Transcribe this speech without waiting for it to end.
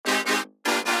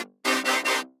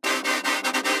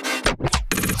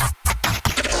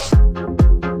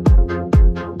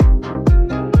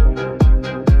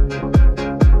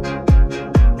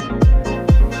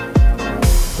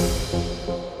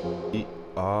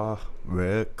are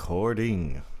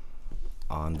recording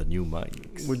on the new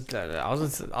mics. I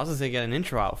was gonna say get an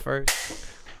intro out first.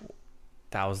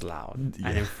 That was loud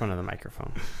and in front of the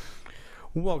microphone.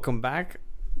 Welcome back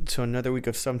to another week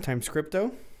of Sometimes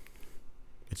Crypto.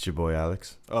 It's your boy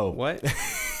Alex. Oh, what?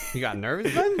 You got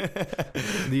nervous then?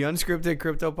 The Unscripted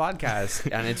Crypto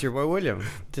Podcast, and it's your boy William.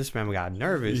 This man got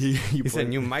nervous. You said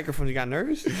new microphones. You got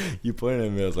nervous? You pointed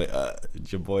at me. I was like,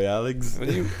 "It's your boy Alex."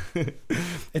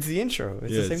 It's the intro.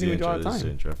 It's the same thing we do all the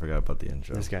time. I forgot about the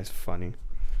intro. This guy's funny.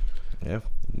 Yeah.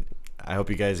 I hope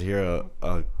you guys hear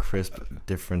a crisp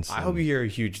difference. I hope you hear a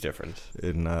huge difference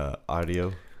in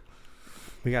audio.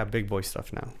 We got big boy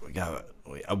stuff now.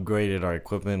 We upgraded our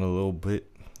equipment a little bit.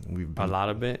 We've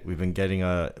been getting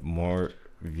more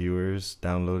viewers,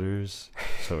 downloaders.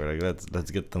 So we're like, let's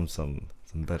get them some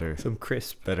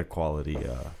crisp, better quality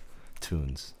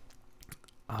tunes.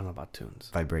 I don't know about tunes.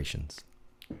 Vibrations.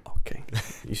 Okay.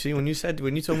 You see, when you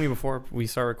told me before we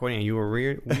started recording, you were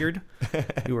weird.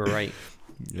 You were right.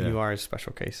 Yeah. You are a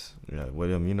special case. Yeah,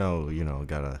 William. You know,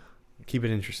 gotta keep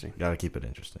it interesting. Gotta keep it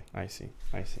interesting. I see.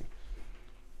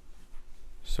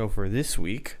 So for this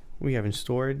week, we have in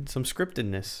stored some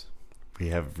scriptedness. We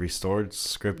have restored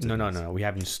scriptedness. No. We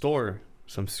have in store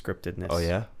some scriptedness. Oh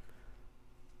yeah.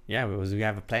 Yeah, we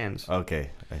have plans. Okay,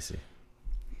 I see.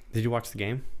 Did you watch the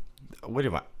game? What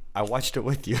am I watched it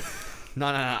with you. No.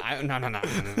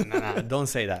 Don't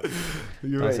say that.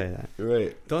 Don't say that. You're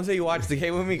right. Don't say you watched the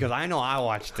game with me because I know I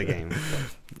watched the game.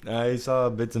 I saw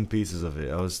bits and pieces of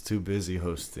it. I was too busy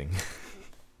hosting.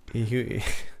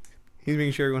 He's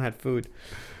making sure everyone had food.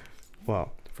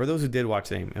 Well, for those who did watch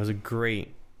the game, it was a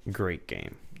great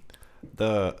game.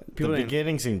 The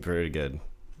beginning seemed pretty good.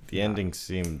 The ending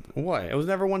seemed... What? It was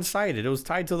never one-sided. It was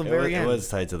tied to the very end. It was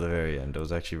tied to the very end. It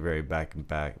was actually very back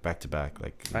to back.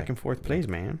 Like back and forth plays,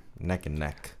 man. Neck and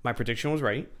neck. My prediction was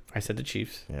right. I said the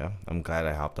Chiefs. Yeah, I'm glad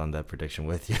I hopped on that prediction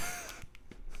with you.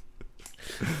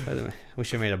 We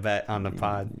should have made a bet on the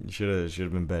pod. You should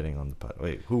have been betting on the pod.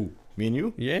 Wait, who? Me and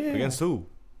you? Yeah. Against who?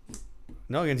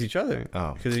 No, against each other.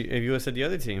 Oh. Because if you had said the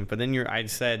other team, but then I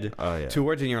said two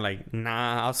words and you're like,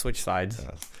 nah, I'll switch sides.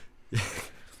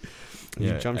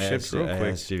 You jump ships real quick. I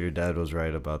asked you if your dad was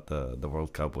right about the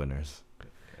World Cup winners.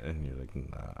 And you're like,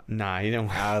 nah. Nah, you don't.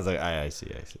 I was like, I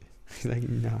see. He's like,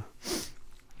 no.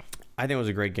 I think it was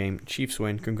a great game. Chiefs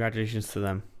win. Congratulations to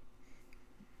them.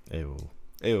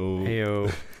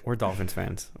 Ayo. We're Dolphins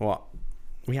fans. Well,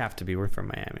 we have to be. We're from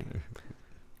Miami.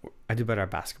 I do better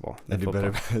at basketball than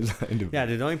football. Yeah,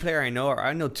 the only player I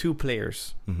know two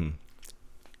players. Mm-hmm.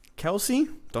 Kelsey,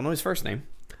 don't know his first name.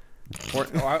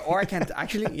 Or I can't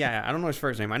actually. Yeah, I don't know his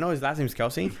first name. I know his last name's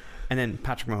Kelsey, and then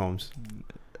Patrick Mahomes,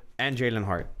 and Jalen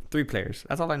Hart. 3 players.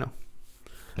 That's all I know.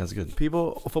 That's good.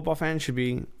 Football fans should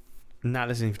be not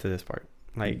listening to this part.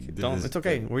 Like, don't. It's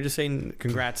okay. We're just saying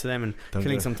congrats to them and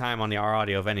killing some time on our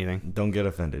audio, if anything. Don't get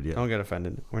offended. Yeah. Don't get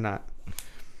offended. We're not.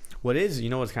 What is? You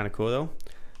know what's kind of cool though?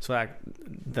 So like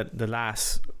the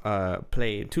last two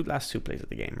plays of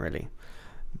the game, really.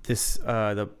 This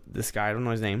guy, I don't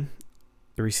know his name.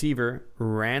 The receiver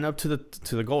ran up to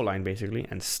the goal line basically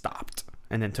and stopped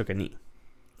and then took a knee.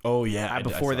 Oh yeah,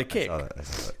 before the kick. I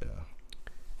saw that, yeah.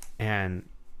 And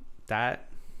that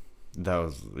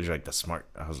was like the smart.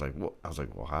 I was like, what?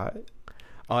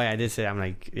 Oh yeah, I did say that. I'm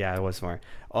like, yeah, it was smart.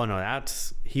 Oh no,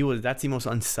 that's the most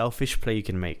unselfish play you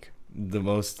can make. The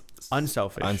most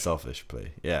unselfish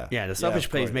play. Yeah. Yeah, the selfish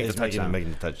play is making the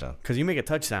touchdown. Because you make a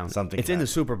touchdown, it's in the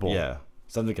Super Bowl. Yeah.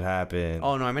 Something could happen.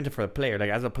 Oh no, I meant it for the player. Like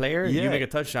as a player, you make a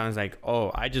touchdown. It's like,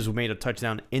 oh, I just made a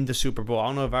touchdown in the Super Bowl. I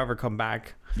don't know if I ever come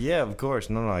back. Yeah, of course.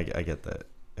 No, I get that.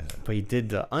 Yeah. But he did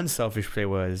the unselfish play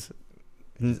was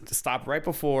stop right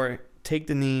before, take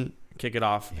the knee, kick it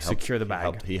off, secure the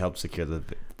bag. He helped secure the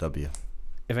W.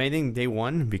 If anything, they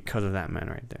won because of that man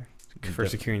right there. For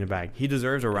securing the bag. He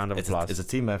deserves a round of applause. It's a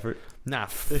team effort. Nah,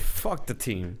 fuck the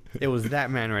team. It was that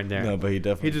man right there. No, but he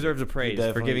deserves a praise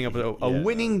for giving up a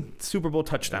winning Super Bowl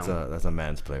touchdown. That's a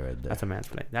man's play right there. That's a man's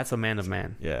play. That's a man of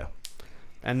man. Yeah.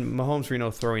 And Mahomes,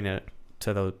 throwing it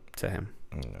to him.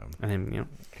 Yeah. And him,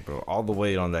 Bro, all the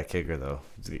weight on that kicker though.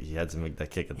 He had to make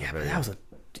that kick at the very end.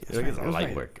 That was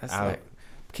light work.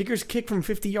 Kickers kick from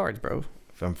 50 yards, bro.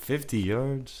 From 50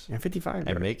 yards? Yeah, 55.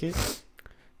 And make it?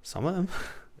 Some of them.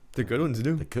 The good ones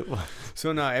do. The good ones.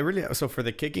 So no, so for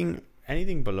the kicking,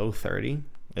 anything below 30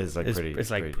 is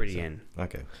pretty in.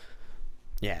 Okay.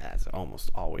 Yeah, that's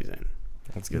almost always in.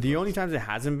 That's good. The only times it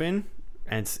hasn't been,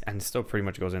 and still pretty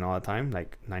much goes in all the time,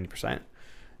 like 90%,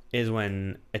 is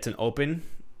when it's an open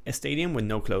stadium with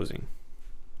no closing.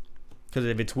 Because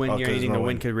if it's windy or anything, the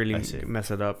wind could really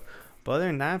mess it up. But other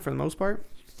than that, for the most part,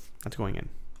 that's going in.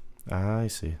 I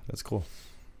see. That's cool.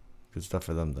 Good stuff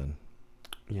for them then.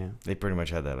 Yeah. They pretty much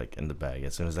had that like in the bag.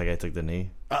 As soon as that guy took the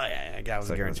knee. Oh yeah, that was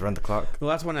Like, guaranteed. let's run the clock. Well,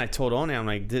 that's when I told One. I'm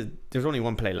like, there's only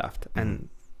one play left, and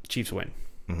Chiefs win.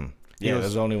 Mm-hmm. Yeah,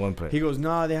 there's only one play. He goes,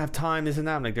 no, they have time, this and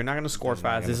that. I'm like, they're not going to score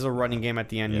fast. This is a running game at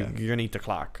the end. Yeah. You're going to eat the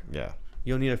clock. Yeah.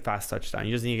 You don't need a fast touchdown.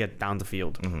 You just need to get down the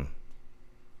field, Mm-hmm.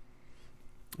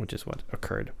 which is what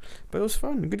occurred. But it was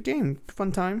fun. Good game.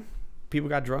 Fun time. People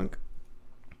got drunk.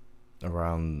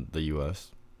 Around the U.S.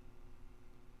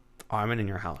 Oh, I meant in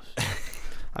your house.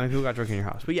 I mean, people got drunk in your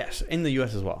house. But yes, in the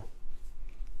U.S. as well.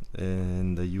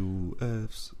 In the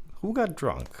U.S. Who got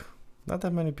drunk? Not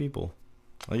that many people.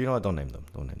 Oh, you know what? Don't name them.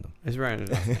 It's right.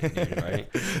 Right?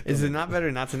 Is it not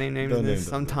better not to name names in this?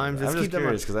 Sometimes let's keep them.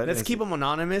 Let's keep them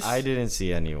anonymous. I didn't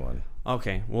see anyone.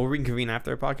 Okay, we'll reconvene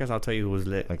after the podcast. I'll tell you who was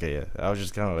lit. Okay, yeah. I was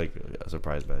just kind of like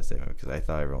surprised by the statement because I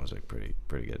thought everyone was like pretty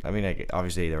good. I mean, like,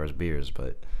 obviously there was beers,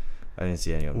 but I didn't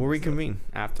see anyone. We'll reconvene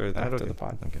after the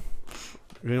pod. Okay.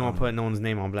 We don't want to put no one's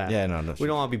name on blast. Yeah, no. We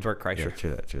don't want to be Bert Kreischer.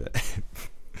 Yeah, true that.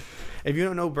 If you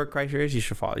don't know who Bert Kreischer is, you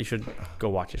should follow. You should go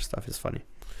watch his stuff. It's funny.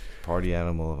 Party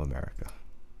animal of America.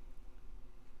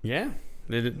 Yeah,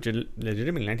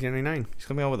 legitimately 1999. He's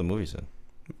coming out with a movie soon.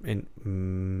 In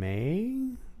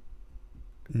May,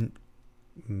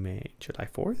 July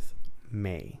 4th,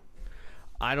 May.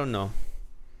 I don't know.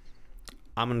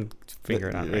 I'm gonna figure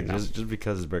it out right now. Just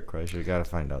because it's Bert Kreischer, you gotta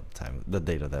find out the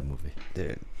date of that movie.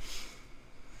 Dude.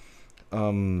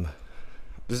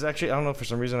 This is actually, I don't know, for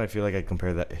some reason I feel like I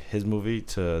compare his movie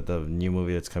to the new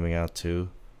movie that's coming out too.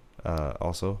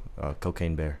 Also,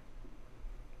 Cocaine Bear.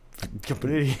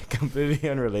 Completely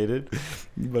unrelated,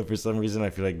 but for some reason I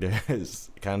feel like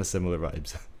there's kind of similar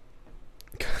vibes.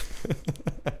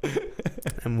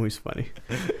 That movie's funny.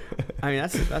 I mean,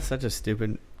 that's such a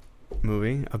stupid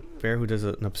movie. A bear who does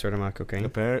an absurd amount of cocaine.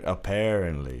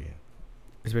 Apparently.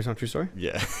 It's based on a true story?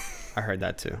 Yeah. I heard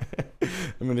that too.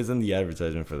 I mean, it's in the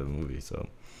advertisement for the movie, so.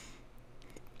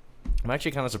 I'm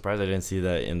actually kind of surprised I didn't see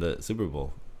that in the Super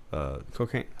Bowl.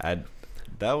 Cocaine ad.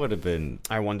 That would have been.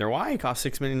 I wonder why it cost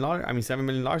 $7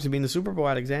 million to be in the Super Bowl,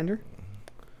 Alexander.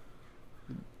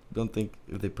 Don't think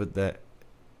if they put that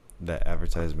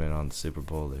advertisement on the Super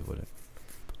Bowl, they wouldn't.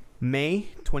 May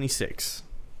 26th.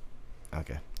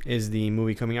 Okay. Is the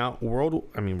movie coming out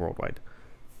worldwide?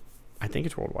 I think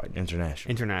it's worldwide.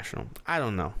 International. I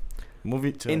don't know.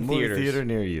 Movie theater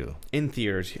near you. In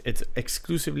theaters. It's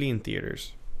exclusively in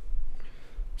theaters.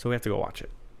 So we have to go watch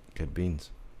it. Good beans.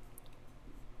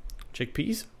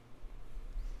 Chickpeas?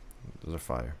 Those are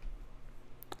fire.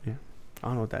 Yeah. I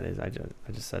don't know what that is. I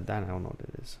just said that. I don't know what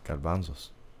it is. Garbanzos.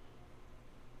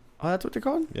 Oh, that's what they're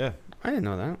called? Yeah. I didn't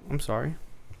know that. I'm sorry.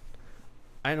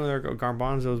 I didn't know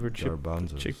garbanzos were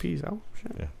chickpeas. Oh,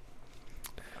 shit. Yeah.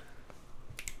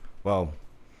 Well,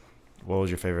 what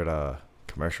was your favorite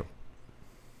commercial?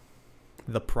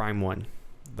 The Prime one.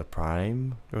 The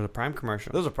Prime? There was a Prime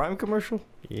commercial. There was a Prime commercial?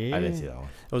 Yeah. I didn't see that one.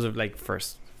 It was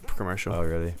first commercial. Oh,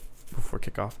 really? Before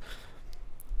kickoff.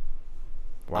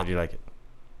 Why'd you like it?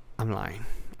 I'm lying.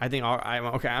 I think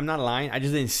I'm not lying. I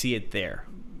just didn't see it there.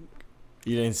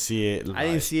 You didn't see it live? I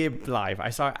didn't see it live. I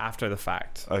saw it after the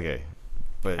fact. Okay.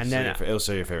 But and then it was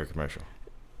your favorite commercial?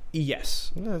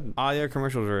 Yes. All the other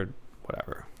commercials were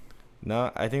whatever.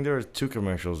 No, I think there were two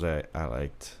commercials that I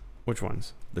liked. Which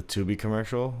ones? The Tubi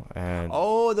commercial and...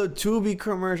 Oh, the Tubi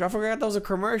commercial. I forgot that was a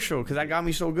commercial because that got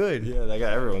me so good. Yeah, that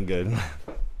got everyone good.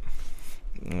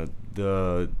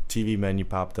 The TV menu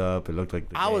popped up. It looked like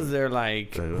I was there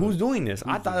like, who's doing this?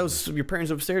 I thought it was your parents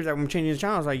upstairs that were changing the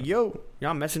channel. I was like, yo,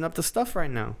 y'all messing up the stuff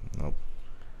right now. Nope.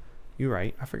 You're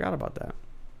right. I forgot about that.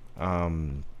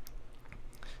 And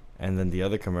then the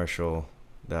other commercial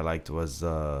that I liked was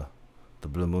the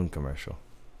Blue Moon commercial,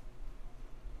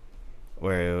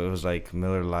 where it was like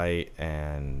Miller Lite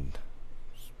and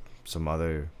some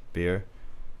other beer,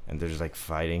 and they're just like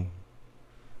fighting.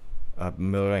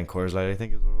 Miller and Coors Light, I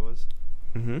think, is what it was.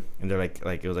 Mm-hmm. And they're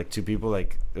like it was like two people,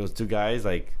 like it was two guys,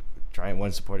 like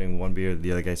one supporting one beer,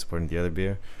 the other guy supporting the other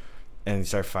beer, and they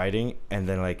start fighting, and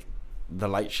then like the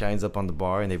light shines up on the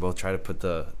bar, and they both try to put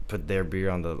their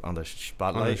beer on the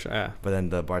spotlight. Yeah. But then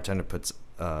the bartender puts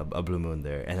a Blue Moon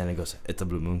there, and then it goes, it's a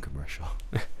Blue Moon commercial.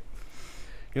 You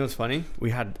know what's funny?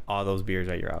 We had all those beers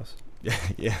at your house.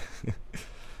 Yeah.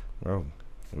 Bro,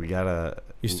 we gotta...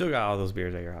 You still got all those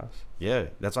beers at your house. Yeah,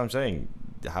 that's what I'm saying.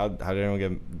 How did anyone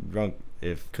get drunk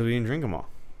if... Because we didn't drink them all.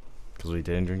 Because we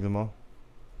didn't drink them all?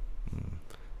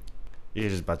 You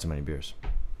just bought too many beers.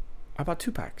 I bought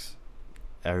 2 packs.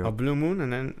 A Blue Moon,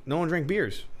 and then no one drank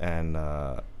beers. And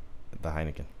the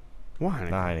Heineken. What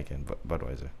Heineken? Not Heineken, but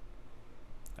Budweiser.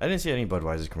 I didn't see any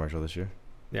Budweiser commercial this year.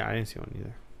 Yeah, I didn't see one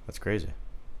either. That's crazy.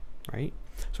 Right?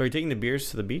 So are you taking the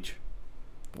beers to the beach?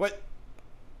 What?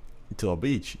 To a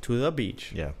beach. To the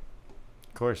beach. Yeah.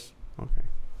 Of course. Okay.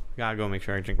 Gotta go make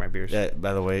sure I drink my beers. Yeah,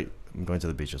 by the way, I'm going to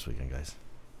the beach this weekend, guys.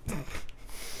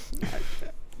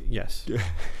 Yes.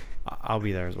 I'll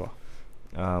be there as well.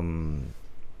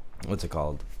 What's it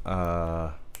called?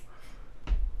 Halftime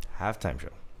show.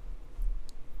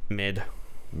 Mid.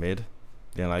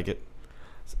 Didn't like it.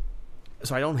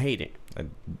 So I don't hate it.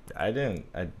 I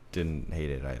didn't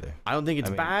hate it either. I don't think it's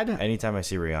bad. Anytime I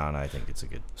see Rihanna, I think it's a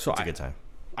good time.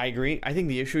 I agree. I think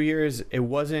the issue here is it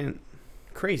wasn't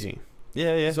crazy.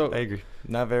 Yeah. So I agree.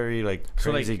 Not very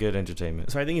crazy good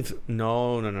entertainment. So I think it's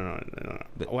no.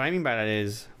 What I mean by that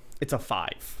is it's a 5.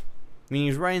 I mean,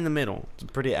 he's right in the middle. It's a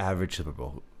pretty average Super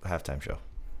Bowl halftime show.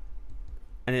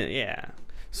 And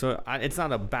so it's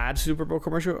not a bad Super Bowl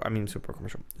commercial. I mean, Super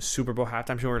Bowl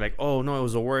halftime show. Where like, oh no, it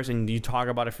was the worst, and you talk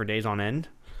about it for days on end.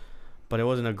 But it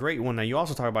wasn't a great one. Now you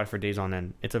also talk about it for days on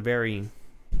end. It's a very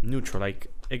neutral. Like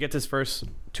it gets its first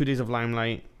 2 days of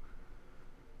limelight,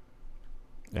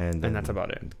 and that's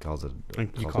about it.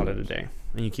 You call it a day,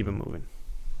 and you keep it moving.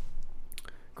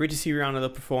 Great to see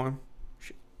Rihanna perform.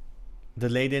 I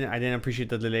didn't appreciate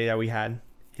the delay that we had.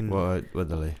 What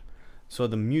delay? So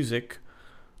the music.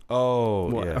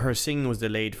 Oh, yeah. Her singing was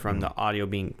delayed from the audio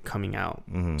coming out,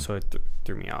 so it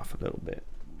threw me off a little bit.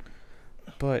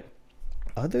 But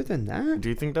other than that, do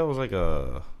you think that was like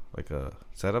a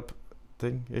setup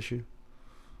issue?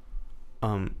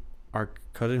 Our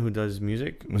cousin who does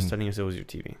music was telling us it was your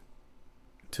TV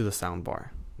to the sound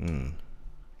bar because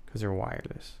they're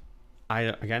wireless.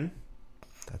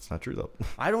 That's not true though.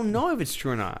 I don't know if it's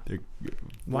true or not.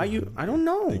 I don't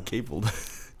know. They're cabled.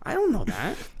 I don't know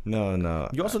that. No.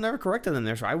 You also never corrected them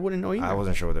there, so I wouldn't know either. I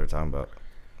wasn't sure what they were talking about.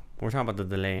 We're talking about the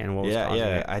delay and what was causing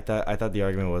it. I thought the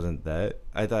argument wasn't that.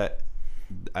 I thought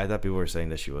people were saying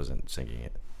that she wasn't singing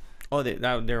it. Oh,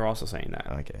 they're also saying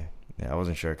that. Okay. Yeah, I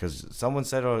wasn't sure because someone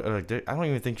said, I don't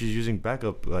even think she's using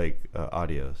backup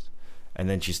audios, and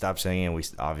then she stopped singing, and we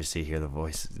obviously hear the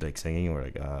voice singing, and we're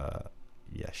like,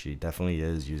 yeah, she definitely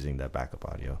is using that backup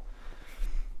audio.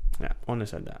 Yeah, one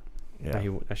said that. Yeah.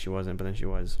 That she wasn't, but then she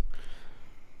was.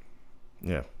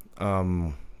 Yeah.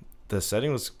 The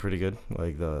setting was pretty good.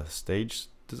 Like the stage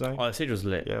design. Oh, the stage was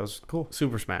lit. Yeah, it was cool.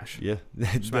 Super Smash. Yeah.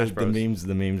 Smash Bros.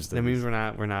 The memes. The memes. We're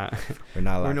not. We're not.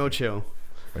 We're no chill.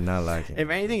 We're not lacking. If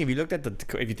anything, if you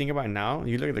think about it now,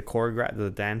 you look at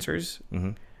the dancers.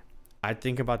 I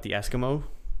think about the Eskimo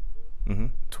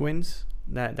twins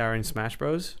that are in Smash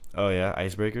Bros. Oh yeah,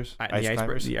 icebreakers.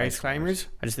 The ice climbers.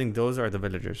 I just think those are the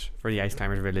villagers for the ice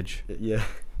climbers village. Yeah,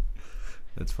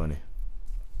 that's funny.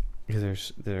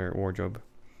 Because their wardrobe.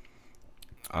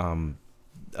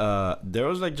 There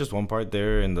was just one part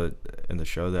there in the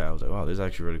show that I was like, wow, this is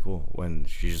actually really cool. When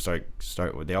she just they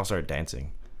all started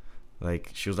dancing.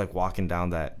 She was walking down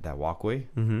that walkway,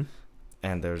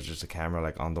 and there was just a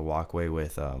camera on the walkway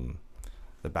with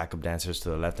the backup dancers to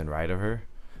the left and right of her,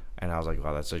 and I was like,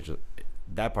 wow,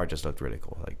 that part just looked really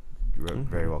cool,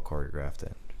 very well choreographed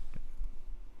and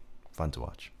fun to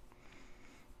watch.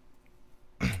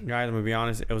 Guys, I'm gonna be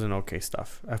honest, it was an okay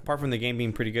stuff. Apart from the game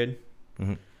being pretty good,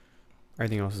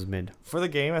 everything else is mid. For the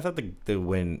game, I thought the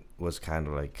win was kind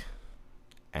of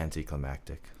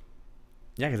anticlimactic.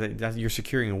 Yeah, because you're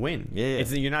securing a win. Yeah.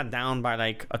 You're not down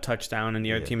by a touchdown, and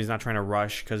the other team is not trying to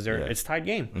rush because it's a tied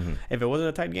game. If it wasn't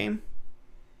a tied game,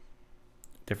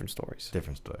 different stories.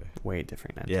 Different story. Way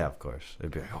different. Yeah, of course.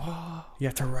 It'd be oh, you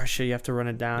have to rush it. You have to run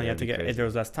it down. You have to get. If there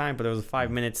was less time, but there was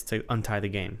 5 minutes to untie the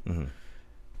game.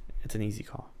 It's an easy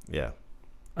call. Yeah.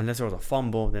 Unless there was a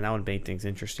fumble, then that would make things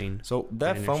interesting. So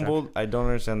that fumble, I don't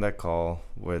understand that call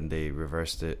when they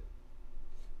reversed it.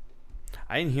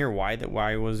 I didn't hear why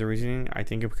was the reasoning. I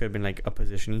think it could have been a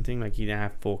positioning thing, he didn't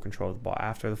have full control of the ball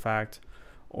after the fact,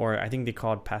 or I think they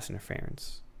called pass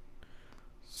interference.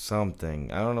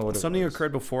 Something I don't know what. Something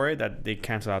occurred before it that they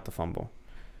canceled out the fumble,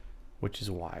 which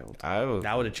is wild.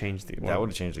 That would have changed the. That would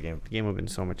have changed the game. The game would have been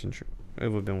so much. It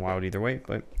would have been wild either way,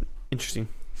 but interesting.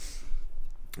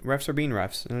 Refs are being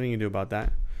refs. Nothing you can do about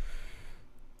that.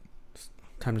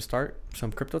 Time to start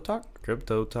some crypto talk.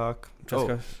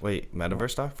 Jessica. Oh, wait,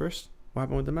 metaverse talk first. What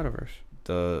happened with the metaverse?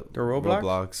 The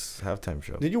Roblox halftime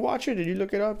show. Did you watch it? Did you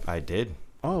look it up? I did.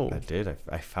 Oh, I did.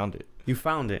 I found it. You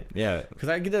found it? Yeah. Because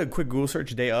I did a quick Google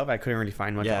search day of. I couldn't really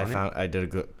find much. Yeah, I did a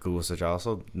Google search.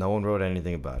 Also, no one wrote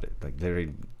anything about it.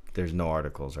 Literally, there's no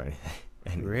articles or anything.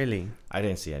 And really? I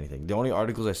didn't see anything. The only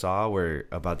articles I saw were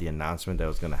about the announcement that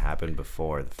was going to happen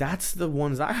before. That's the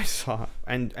ones I saw.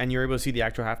 And you're able to see the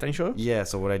actual halftime show? Yeah.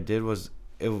 So what I did was.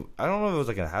 I don't know if it was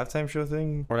a halftime show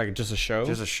thing or just a show.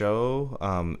 Just a show.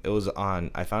 It was on.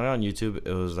 I found it on YouTube.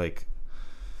 It was it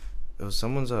was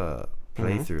someone's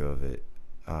playthrough of it,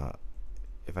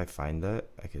 if I find that,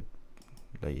 I could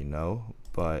let you know.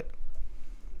 But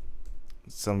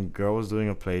some girl was doing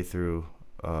a playthrough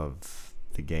of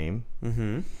the game,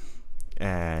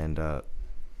 and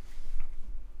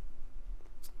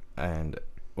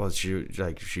well,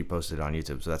 she posted it on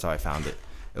YouTube, so that's how I found it.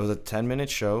 It was a 10-minute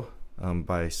show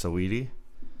by Saweetie,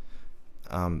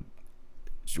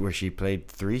 where she played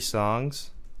 3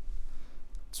 songs.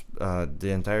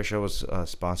 The entire show was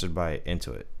sponsored by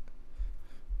Intuit.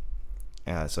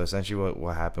 Yeah, so essentially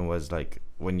what happened was, like,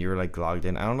 when you were like logged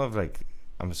in, I don't know if, like,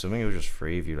 I'm assuming it was just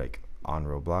free if you like on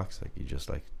Roblox, like you just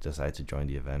like decide to join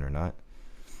the event or not.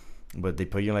 But they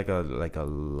put you in like a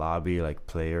lobby, like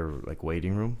player, like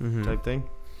waiting room type thing.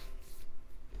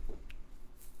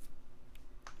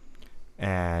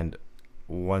 And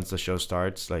once the show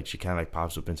starts, like, she kind of like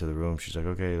pops up into the room. She's like,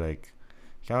 okay, like,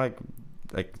 kind of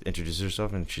like introduces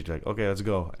herself, and she's like, okay, let's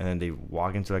go. And then they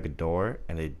walk into like a door,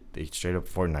 and they straight up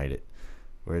Fortnite it,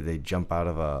 where they jump out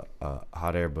of a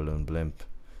hot air balloon blimp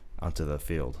onto the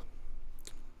field.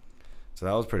 So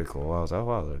that was pretty cool. I was like, oh,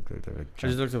 wow. I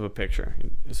just looked up a picture.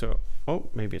 So,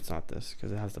 maybe it's not this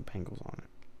because it has the Bengals on it.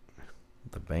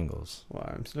 The Bengals.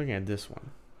 Well, I'm just looking at this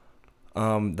one.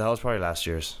 That was probably last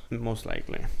year's. Most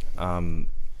likely. So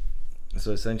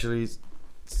essentially,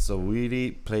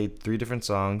 Saweetie played 3 different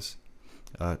songs: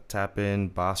 Tap In,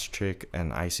 Boss Chick,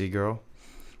 and Icy Girl.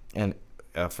 And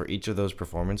for each of those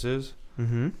performances,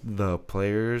 the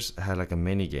players had like a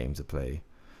mini game to play,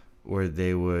 where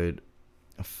they would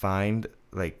find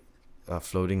like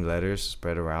floating letters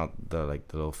spread around the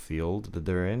little field that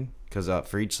they're in, because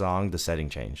for each song the setting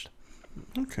changed.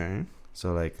 Okay.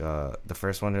 So like the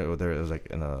first one, it was like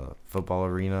in a football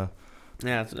arena.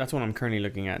 Yeah, that's what I'm currently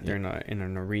looking at. They're in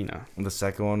an arena. And the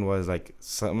second one was like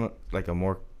some like a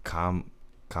more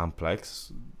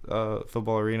complex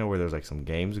football arena, where there's like some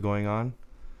games going on.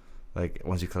 Like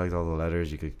once you collect all the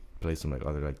letters, you could play some like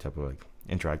other like type of like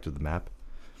interact with the map.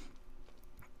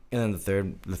 And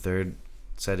then the third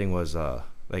setting was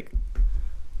like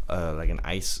an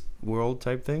ice world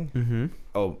type thing.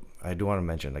 Oh, I do want to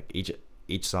mention, like,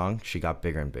 each song she got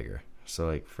bigger and bigger. So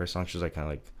like first song she was like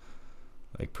kind of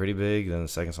like pretty big. Then the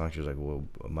second song she was like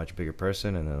a much bigger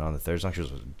person, and then on the third song she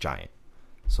was giant.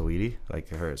 Saweetie, like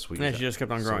her sweet. Yeah, she just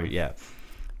kept on growing. Sweet, yeah,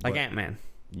 like Ant-Man.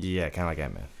 Yeah, kind of like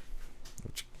Ant-Man.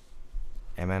 Which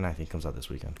Ant-Man I think comes out this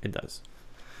weekend. It does.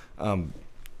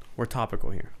 We're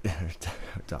topical here.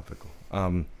 Topical.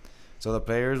 So the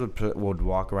players would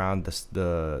walk around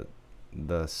the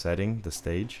setting, the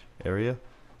stage area,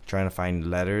 trying to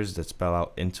find letters that spell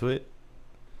out Intuit.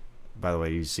 By the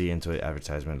way, you see Intuit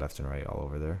advertisement left and right all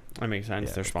over there. That makes sense.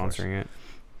 Yeah, they're sponsoring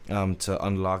it. To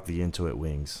unlock the Intuit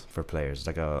wings for players. It's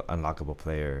like a unlockable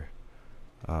player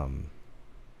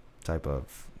type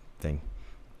of thing.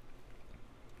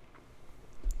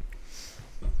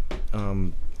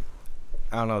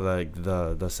 I don't know, like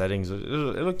the settings. It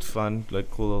looked fun, like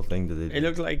cool little thing that they did. It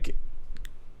looked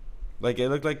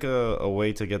like a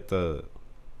way to get the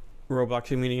Roblox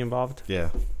community involved. Yeah,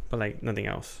 but like nothing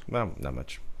else. Well, not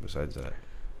much besides that.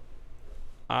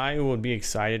 I would be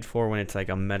excited for when it's like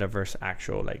a metaverse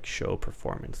actual like show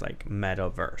performance, like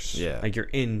metaverse. Yeah, like you're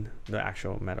in the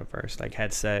actual metaverse, like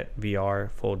headset,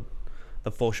 VR,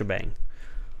 the full shebang.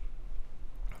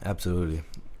 Absolutely.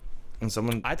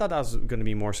 And I thought that was going to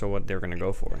be more so what they were going to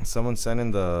go for. Someone sent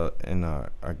in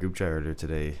our group chat earlier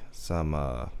today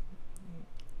some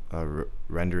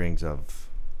renderings of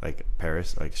like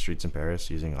Paris, like streets in Paris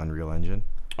using Unreal Engine.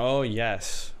 Oh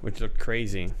yes, which looked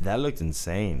crazy. That looked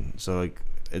insane. So like,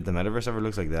 if the metaverse ever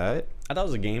looks like that, I thought it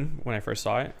was a game when I first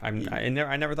saw it. I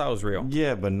never thought it was real.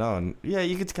 Yeah, but no, yeah,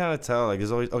 you could kind of tell. Like,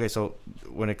 there's always so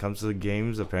when it comes to the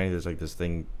games, apparently there's like this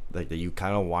thing like that you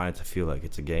kind of want it to feel like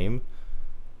it's a game.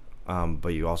 But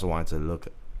you also want it to look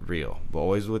real, but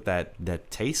always with that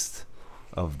taste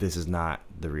of this is not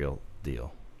the real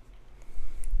deal.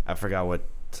 I forgot what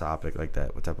topic like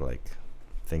that, what type of like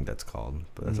thing that's called,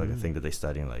 but that's like a thing that they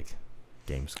study in like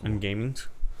game school. In gaming?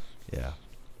 Yeah.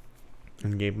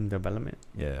 In game development?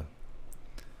 Yeah.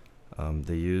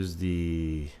 They use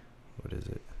what is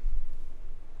it?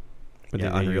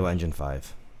 Unreal Engine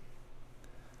 5.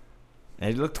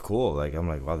 And it looked cool. Like, I'm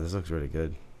like, wow, this looks really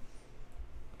good.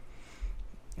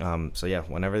 So yeah,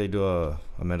 whenever they do a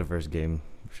metaverse game,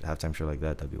 halftime show like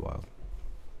that, that'd be wild.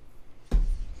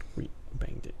 We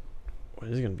banged it. Well,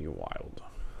 this is gonna be wild.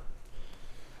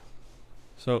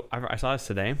 So I saw this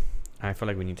today, and I feel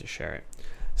like we need to share it.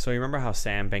 So you remember how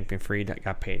Sam Bankman-Fried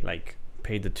got paid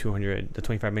the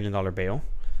 $25 million bail?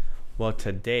 Well,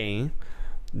 today,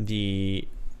 the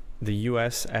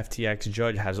U.S. FTX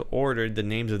judge has ordered the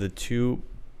names of the 2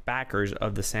 backers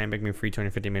of the Sam Bankman-Fried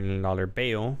 $250 million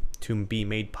bail to be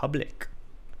made public.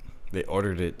 They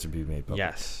ordered it to be made public.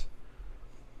 Yes.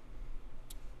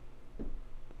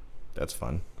 That's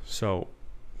fun. So,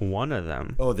 one of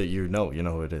them. Oh, that you know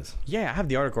who it is. Yeah, I have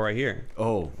the article right here.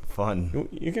 Oh, fun.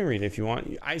 You can read it if you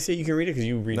want. I say you can read it because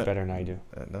you read better than I do.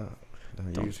 No,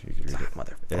 you can read it.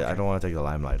 Mother. Yeah, I don't want to take the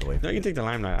limelight away. No, you can take the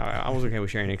limelight. I was okay with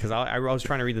sharing it because I was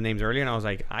trying to read the names earlier and I was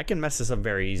like, I can mess this up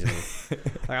very easily.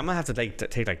 Like, I'm gonna have to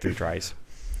take like 3 tries.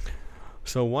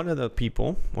 So one of the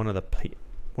funders,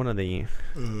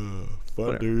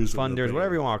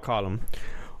 whatever you want to call them,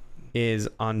 is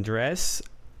Andres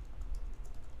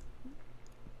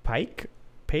Pike,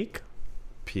 P.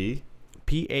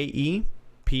 Paepcke.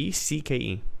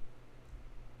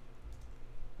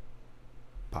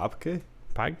 Popke?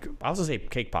 Pike. I also say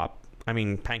cake pop. I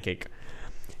mean pancake.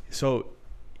 So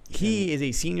he is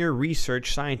a senior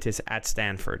research scientist at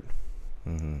Stanford.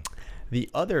 Mm-hmm. The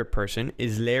other person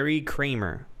is Larry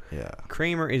Kramer. Yeah.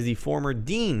 Kramer is the former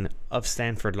dean of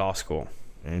Stanford Law School.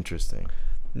 Interesting.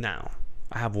 Now,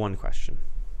 I have one question.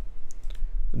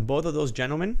 Both of those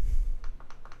gentlemen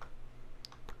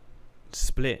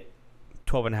split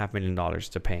 $12.5 million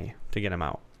to pay to get him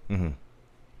out. Mm-hmm.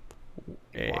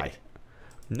 Why?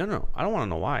 No. I don't want to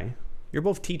know why. You're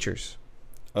both teachers.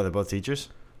 Oh, they're both teachers?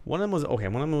 One of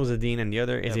them was a dean, and the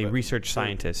other is a research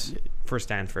scientist for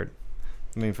Stanford.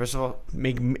 I mean, first of all,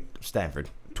 Make Stanford.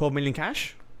 12 million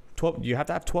cash? 12. You have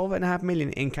to have 12.5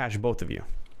 million in cash, both of you.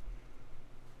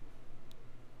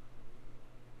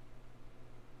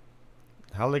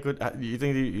 How liquid? You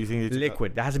think it's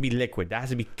Liquid. That has to be liquid. That has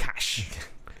to be cash.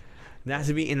 That has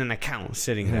to be in an account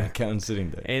sitting there. Account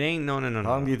sitting there. It ain't no. How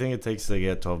long do you think it takes to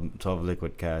get 12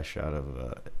 liquid cash out of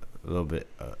a little bit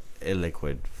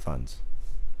illiquid funds?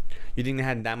 You think they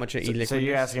had that much of illiquid? So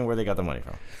you're asking where they got the money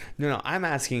from? No. I'm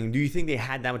asking, do you think they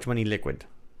had that much money liquid?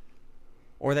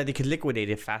 Or that they could liquidate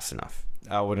it fast enough?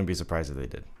 I wouldn't be surprised if they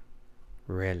did.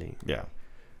 Really? Yeah.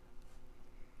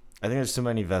 I think there's too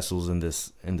many vessels in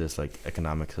this like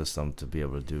economic system to be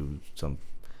able to do some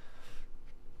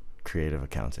creative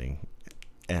accounting.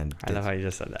 And I love how you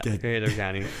just said that. Creative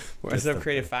accounting. Instead of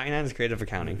creative finance, creative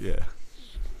accounting. Yeah.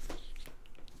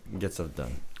 Get stuff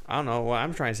done. I don't know. What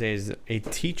I'm trying to say is a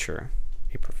teacher,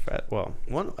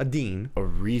 a dean. A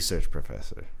research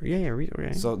professor.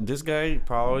 Yeah. So this guy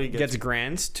probably gets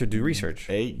grants to do research.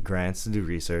 Grants to do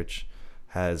research,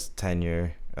 has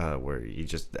tenure where he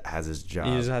just has his job.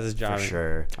 He just has his job. For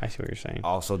sure. I see what you're saying.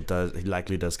 Also he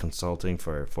likely does consulting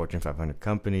for Fortune 500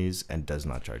 companies and does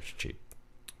not charge cheap.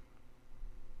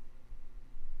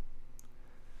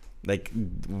 Like,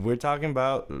 we're talking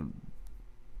about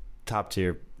top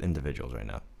tier individuals right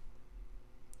now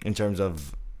in terms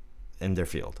of in their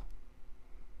field.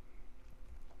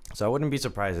 So I wouldn't be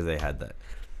surprised if they had that.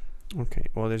 Okay.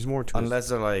 Well, there's more to unless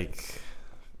they're like,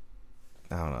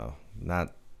 I don't know,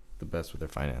 not the best with their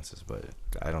finances, but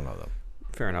I don't know though.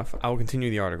 Fair enough. I will continue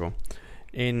the article.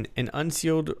 In an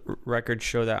unsealed record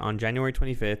show that on January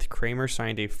 25th, Kramer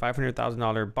signed a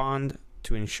 $500,000 bond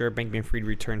to ensure Bankman-Fried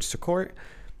returns to court,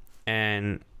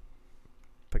 and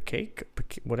Pakake,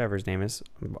 whatever his name is,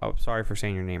 I'm sorry for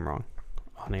saying your name wrong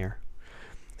on air,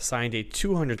 signed a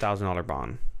 $200,000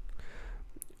 bond.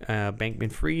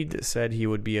 Bankman-Fried said he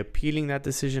would be appealing that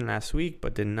decision last week,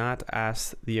 but did not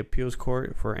ask the appeals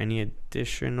court for any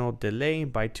additional delay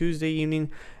by Tuesday evening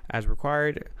as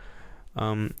required,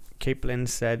 Kaplan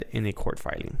said in a court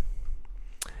filing.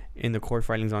 In the court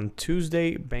filings on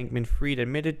Tuesday, Bankman-Fried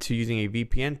admitted to using a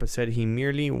VPN, but said he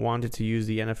merely wanted to use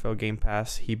the NFL Game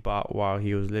Pass he bought while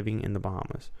he was living in the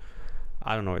Bahamas.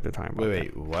 I don't know what they're talking about.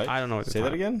 Wait, what? I don't know what they're Say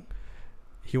that again?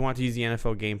 He wanted to use the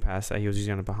NFL Game Pass that he was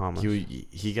using on the Bahamas.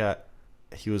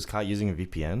 He was caught using a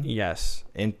VPN? Yes.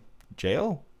 In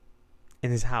jail?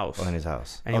 In his house. Oh, in his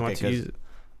house. And he wanted to use...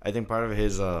 I think part of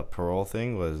his parole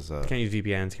thing was... can't use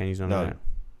VPNs, can't use none of that.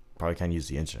 Probably can't use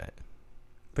the internet.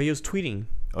 But he was tweeting.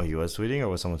 Oh, he was tweeting, or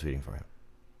was someone tweeting for him?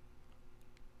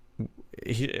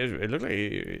 It looked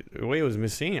like the way it was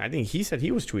missing. I think he said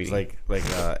he was tweeting. It's like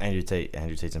Andrew Tate.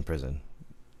 Andrew Tate's in prison.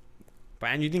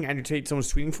 But you think Andrew Tate,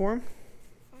 someone's tweeting for him?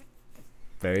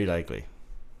 Very likely.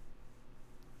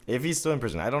 If he's still in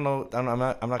prison, I don't know. I'm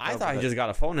not. I thought he just got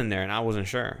a phone in there, and I wasn't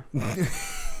sure. I'm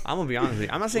gonna be honest with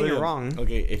you. I'm not saying you're wrong.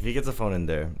 Okay, if he gets a phone in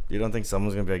there, you don't think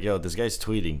someone's gonna be like, "Yo, this guy's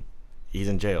tweeting. He's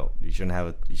in jail. You shouldn't have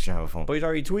a phone." But he's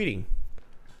already tweeting.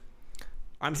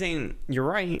 I'm saying you're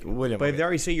right. William, but if they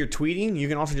already say you're tweeting, you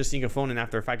can also just sneak a phone in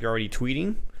after the fact you're already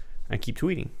tweeting, and keep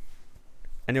tweeting,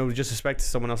 and they would just suspect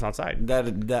someone else outside.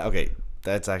 Okay,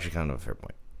 that's actually kind of a fair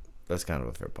point. That's kind of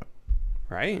a fair point,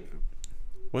 right?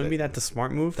 Wouldn't be that the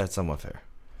smart move? That's somewhat fair.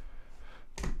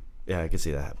 Yeah, I could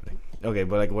see that happening. Okay,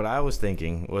 but like what I was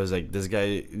thinking was like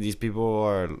these people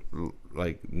are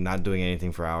like not doing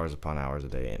anything for hours upon hours a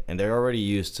day, and they're already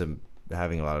used to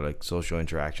having a lot of like social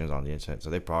interactions on the internet, so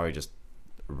they probably just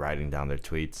writing down their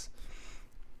tweets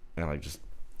and like just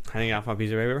handing it off on a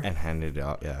piece of paper and handing it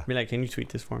out. Yeah. Be like, can you tweet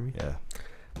this for me? Yeah.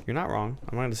 You're not wrong.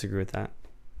 I'm not gonna disagree with that.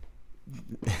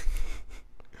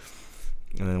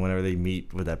 And then whenever they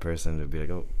meet with that person, it'd be like,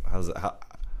 oh,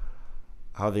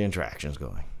 how are the interactions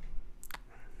going?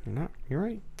 You're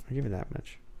right. I'll give you that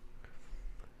much.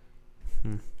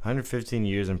 115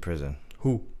 years in prison.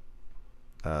 Who?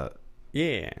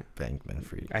 Yeah.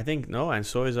 Bankman-Fried. I think no, and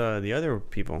so is the other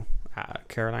people.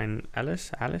 Caroline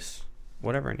Alice,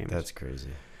 whatever her name is. That's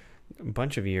crazy. A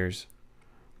bunch of years.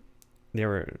 They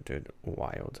were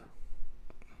wild.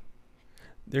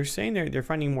 They're saying they're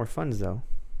finding more funds though.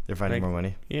 They're finding more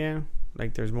money. Yeah,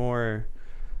 like there's more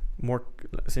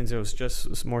since it was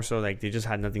just more so like they just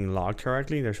had nothing logged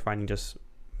correctly. They're finding just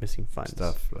missing funds,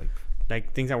 stuff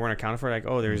like things that weren't accounted for. Like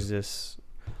there's the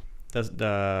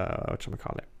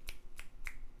whatchamacallit,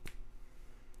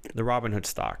 the Robinhood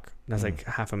stock that's like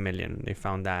 $500,000. They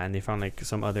found that, and they found like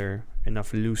some other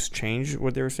enough loose change.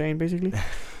 What they were saying basically.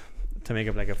 To make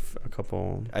up like a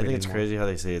couple. I think it's crazy how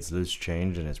they say it's loose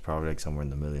change, and it's probably like somewhere in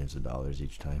the millions of dollars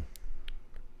each time.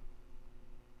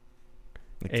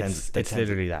 Like it's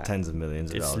literally that. Tens of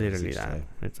millions of dollars. It's literally that. Time.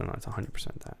 It's 100%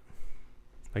 that.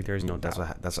 Like there is no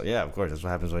doubt. That's what. Yeah, of course. That's what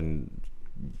happens when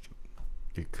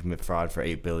you commit fraud for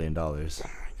 $8 billion. Oh my god.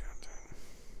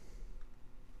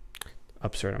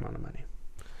 Absurd amount of money.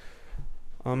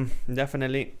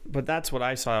 Definitely. But that's what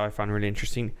I saw. I found really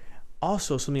interesting.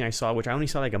 Also, something I saw, which I only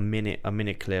saw like a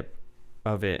minute clip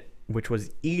of it, which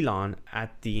was Elon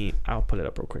at the. I'll pull it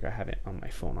up real quick. I have it on my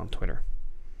phone on Twitter.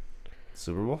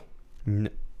 Super Bowl.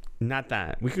 Not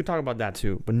that. We could talk about that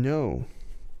too, but no.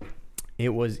 It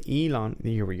was Elon.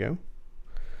 Here we go.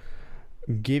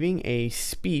 Giving a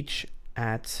speech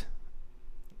at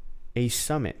a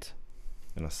summit.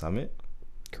 In a summit?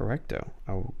 Correcto.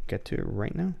 I'll get to it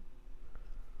right now.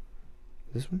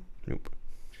 This one? Nope.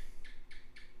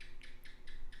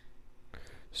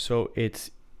 So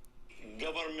it's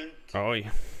government. Oh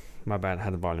yeah, my bad. I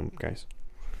had the volume, guys.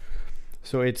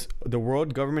 So it's the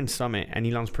World Government Summit, and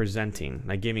Elon's presenting,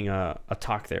 like giving a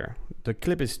talk there. The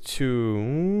clip is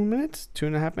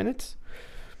 2.5 minutes.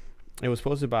 It was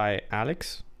posted by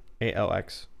Alex,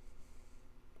 ALX,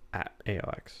 at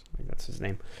ALX, like that's his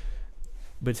name.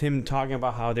 But it's him talking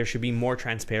about how there should be more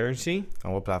transparency.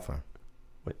 On what platform?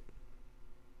 What?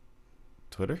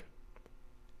 Twitter?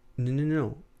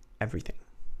 No. Everything.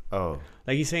 Oh.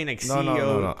 Like he's saying like CEO.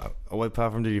 No. What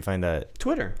platform did you find that?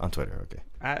 Twitter. On Twitter, okay.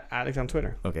 At Alex on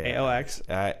Twitter. Okay. ALX.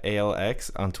 At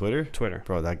ALX on Twitter? Twitter.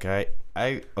 Bro, that guy.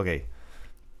 Okay.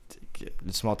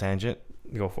 Small tangent.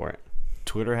 Go for it.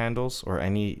 Twitter handles or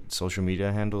any social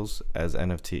media handles as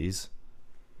NFTs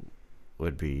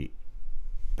would be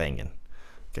banging.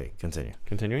 Okay, continue.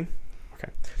 Continuing?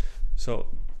 Okay. So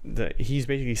he's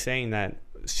basically saying that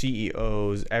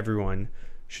CEOs, everyone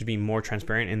should be more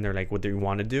transparent in their like what they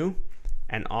want to do,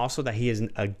 and also that he is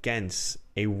against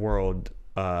a world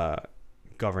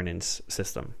governance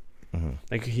system. Mm-hmm.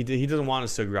 Like he doesn't want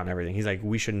us to agree on everything. He's like,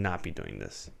 we should not be doing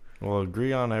this. Well,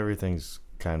 agree on everything's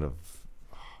kind of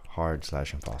hard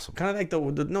 / impossible. Kind of like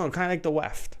kind of like the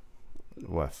WEF.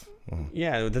 WEF. Mm-hmm.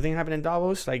 Yeah, the thing happened in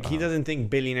Davos. Like he doesn't think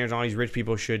billionaires and all these rich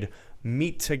people should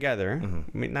meet together. I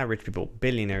mean, not rich people,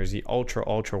 billionaires, the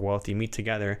ultra wealthy meet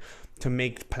together to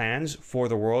make plans for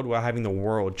the world while having the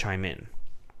world chime in.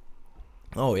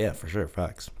 Oh yeah, for sure,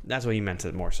 facts. That's what he meant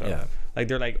it more so. Yeah. Like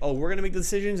they're like, oh, we're gonna make the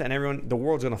decisions, and the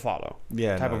world's gonna follow.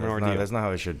 Yeah, that's not how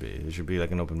it should be. It should be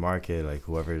like an open market. Like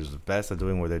whoever is the best at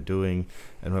doing what they're doing,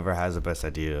 and whoever has the best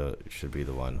idea should be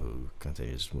the one who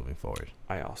continues moving forward.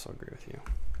 I also agree with you.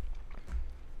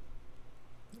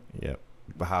 Yeah,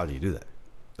 but how do you do that?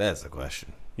 That's the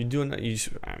question.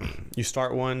 You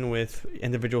start one with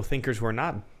individual thinkers who are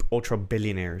not ultra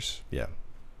billionaires. Yeah.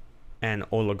 And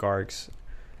oligarchs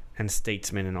and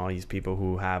statesmen and all these people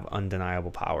who have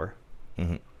undeniable power.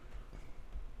 Mm-hmm.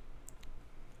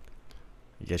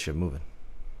 You get shit moving.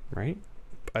 Right?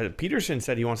 Peterson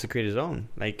said he wants to create his own.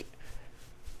 Like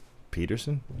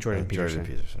Peterson? Jordan Peterson.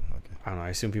 Okay. I don't know. I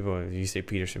assume you say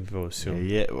Peterson, people assume.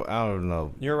 Yeah, well, I don't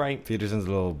know. You're right. Peterson's a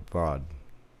little broad.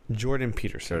 Jordan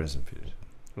Peterson.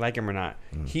 Like him or not.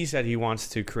 He said he wants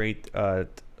to create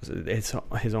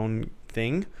his own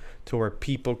thing to where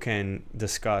people can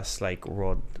discuss like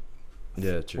world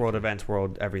events,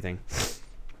 world everything.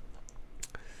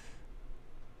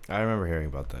 I remember hearing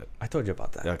about that. I told you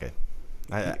about that. Okay.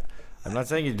 I'm not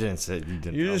saying you didn't say you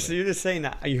didn't. You're just saying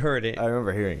that you heard it. I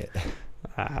remember hearing it.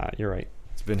 You're right.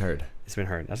 It's been heard. It's been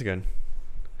heard. That's good.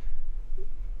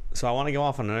 So I want to go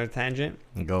off on another tangent.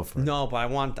 Go for it. No,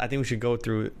 but I think we should go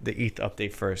through the ETH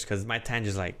update first because my tangent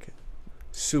is like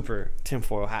super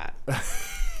tinfoil hat.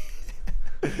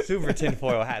 Super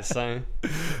tinfoil hat, son.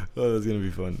 Oh, that's gonna be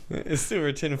fun. It's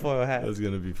super tinfoil hat. That's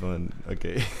gonna be fun.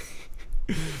 Okay.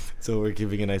 So we're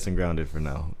keeping it nice and grounded for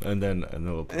now, and then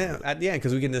we'll At the end,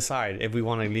 because we can decide if we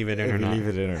want to leave it in if or we not. leave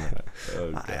it in or not.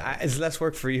 Oh, God. It's less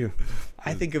work for you.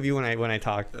 I think of you when I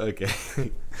talk.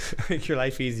 Okay. Make your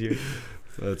life easier.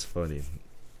 That's funny.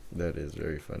 That is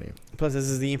very funny. Plus, this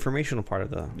is the informational part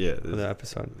of the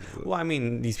episode. Well, I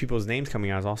mean, these people's names coming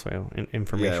out is also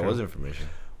information. Yeah, it was information.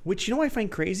 Which, you know what I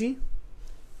find crazy?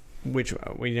 Which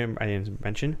I didn't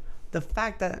mention. The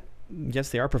fact that, yes,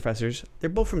 they are professors.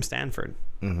 They're both from Stanford.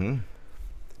 Mm-hmm.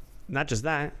 Not just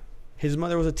that. His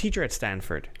mother was a teacher at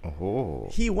Stanford. Oh.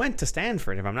 He went to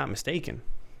Stanford, if I'm not mistaken.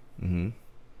 Mm-hmm.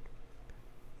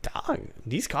 Dog,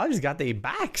 these colleges got their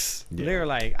backs. Yeah. They're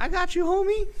like, I got you,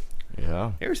 homie.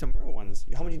 Yeah. There were some real ones.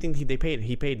 How much do you think they paid?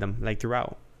 He paid them, like,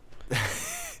 throughout.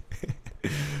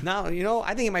 Now, you know,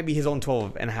 I think it might be his own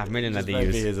 12.5 million that they might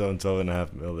used. be his own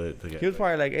 12.5 million. He was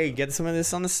probably like, hey, get some of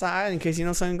this on the side in case, you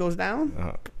know, something goes down.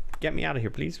 Uh-huh. Get me out of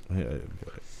here, please. Yeah,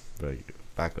 but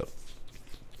back up.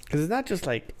 Because it's not just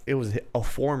like it was a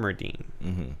former dean.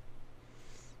 Mm-hmm.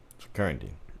 Current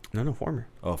dean. No, former.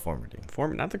 Oh, former dean.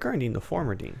 Former, not the current dean, the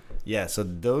former dean. Yeah, so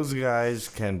those guys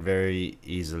can very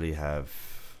easily have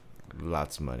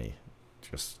lots of money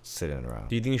just sitting around.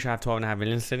 Do you think you should have 12.5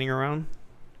 million sitting around?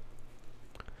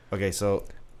 Okay, so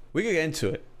We could get into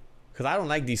it. Because I don't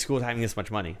like these schools having this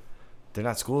much money. they're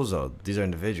not schools, though. These are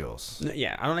individuals.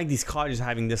 Yeah, I don't like these colleges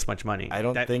having this much money. I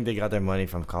don't think they got their money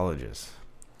from colleges.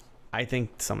 I think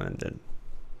some of them did.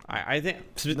 I think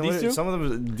No, these two. some of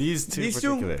them, these two in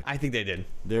particular. I think they did.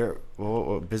 They're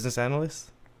business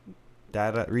analysts,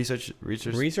 data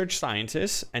Research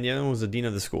scientists, and the other one was the dean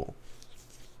of the school.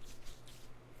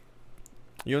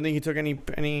 You don't think he took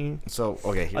any? So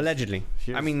okay, Allegedly.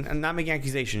 I mean, I'm not making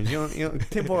accusations. You know,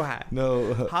 tinfoil hat.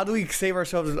 No. How do we save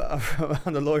ourselves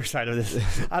on the lawyer side of this?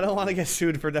 I don't want to get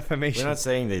sued for defamation. We're not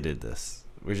saying they did this.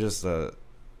 We're just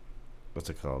what's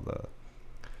it called?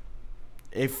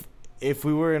 If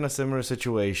we were in a similar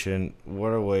situation,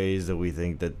 what are ways that we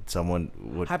think that someone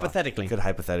would Hypothetically. could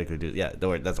hypothetically do? Yeah, the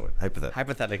word. That's the word. Hypothetical.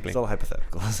 Hypothetically. It's all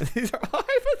hypotheticals. These are all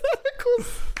hypotheticals.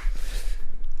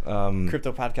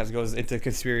 Crypto podcast goes into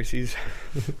conspiracies.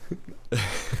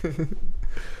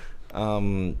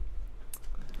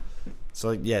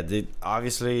 So yeah,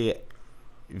 obviously,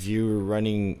 if you're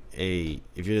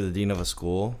the dean of a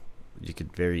school, you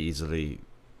could very easily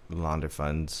launder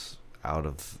funds out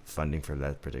of funding for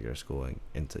that particular school and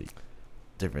into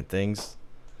different things.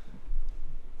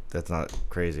 That's not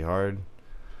crazy hard.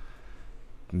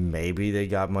 Maybe they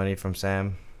got money from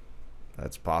Sam.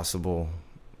 That's possible.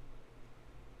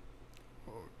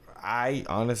 I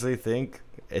honestly think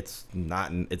it's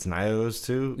not. It's neither of those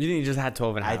two. You think you just had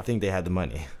 12.5? I think they had the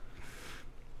money.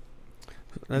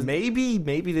 Maybe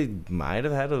they might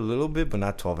have had a little bit, but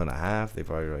not 12.5. They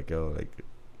probably were like, oh, like,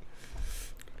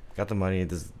 got the money.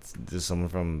 There's someone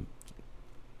from.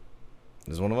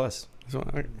 There's one of us. So,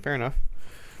 fair enough.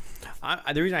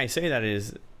 The reason I say that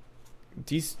is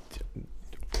these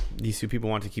two people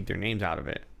want to keep their names out of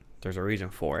it. There's a reason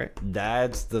for it.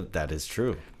 That is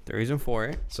true. The reason for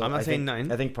it. So I'm not saying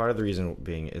none. I think part of the reason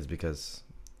being is because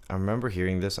I remember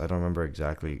hearing this. I don't remember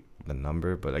exactly the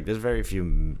number, but like there's very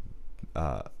few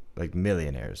like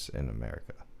millionaires in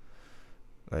America.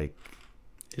 Like,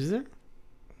 is there?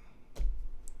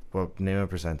 Well, name a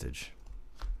percentage.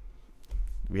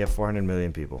 We have 400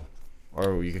 million people,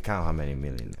 or you could count how many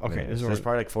million. Okay, there's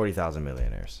probably like 40,000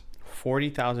 millionaires.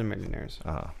 40,000 millionaires.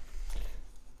 Or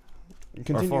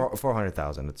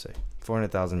 400,000, let's say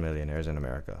 400,000 millionaires in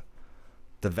America.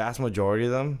 The vast majority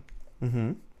of them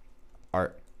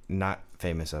are not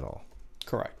famous at all.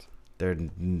 Correct. They're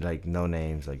like no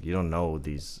names. Like you don't know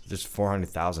these. There's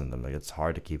 400,000 of them. Like it's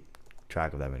hard to keep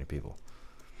track of that many people.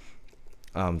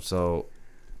 So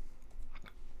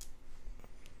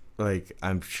like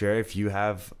I'm sure if you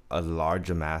have a large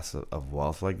amass of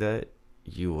wealth like that,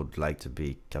 you would like to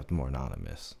be kept more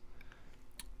anonymous.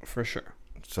 For sure.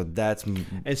 So that's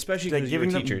especially because like you're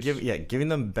teachers. Giving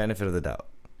them benefit of the doubt.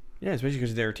 Yeah, especially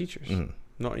because they're teachers. Mm-hmm.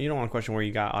 No, you don't want to question where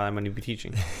you got all that money to be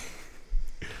teaching.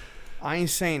 I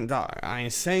ain't saying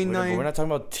nothing. We're not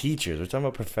talking about teachers. We're talking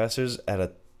about professors at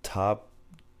a top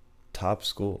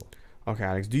school. Okay,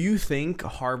 Alex. Do you think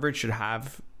Harvard should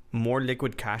have more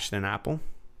liquid cash than Apple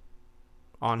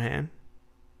on hand?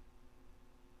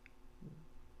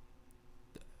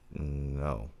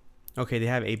 No. Okay, they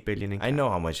have 8 billion in cash. I know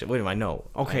how much. Wait a minute, I know.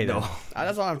 Okay, I know.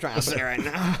 That's all I'm trying to say right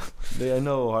now. I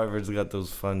know Harvard's got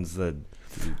those funds that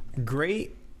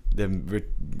Great.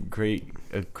 create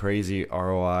a crazy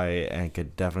ROI and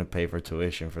could definitely pay for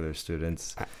tuition for their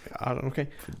students. Okay.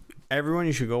 Everyone,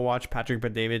 you should go watch Patrick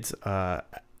Bet-David's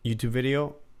YouTube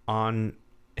video on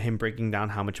him breaking down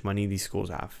how much money these schools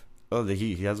have. Oh,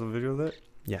 he has a video of that?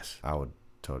 Yes. I would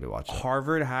totally watch it.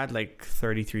 Harvard had like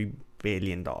 $33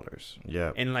 billion.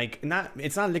 Yeah. And like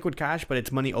it's not liquid cash, but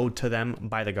it's money owed to them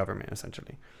by the government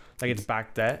essentially. Like it's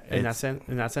back debt in that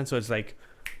sense. So it's like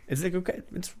okay,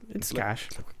 it's cash.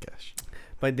 It's liquid cash.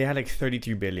 But they had like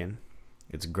 33 billion.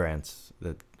 It's grants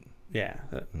that. Yeah.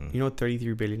 You know what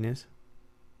 33 billion is?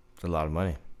 It's a lot of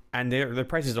money. And their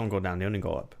prices don't go down; they only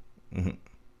go up. Mm-hmm.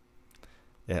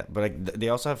 Yeah, but like they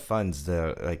also have funds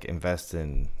that like invest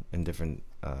in different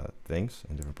things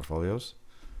in different portfolios.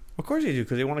 Of course they do,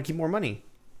 because they want to keep more money.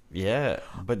 Yeah,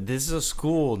 but this is a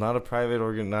school, not a private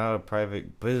not a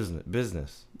private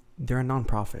business. They're a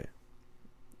non-profit,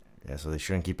 Yeah, so they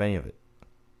shouldn't keep any of it.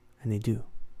 and they do.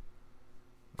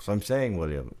 So I'm saying,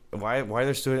 William, why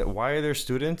are their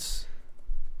students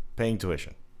paying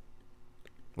tuition?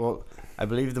 Well, I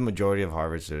believe the majority of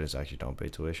Harvard students actually don't pay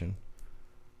tuition.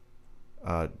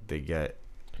 They get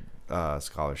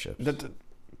scholarships.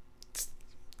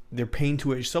 They're paying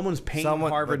tuition. Someone's paying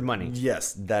Harvard money.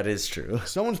 Yes, that is true.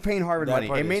 Someone's paying Harvard That money.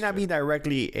 part It may is not true. be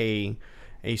directly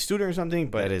a student or something,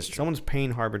 but That is true. someone's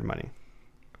paying Harvard money.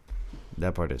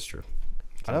 That part is true.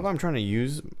 I love what I'm trying to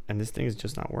use, and this thing is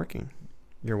just not working.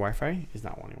 Your Wi-Fi is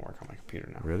not wanting to work on my computer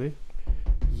now. Really?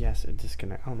 Yes, it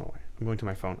disconnected. I don't know why. I'm going to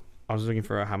my phone. I was looking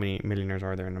for how many millionaires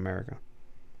are there in America.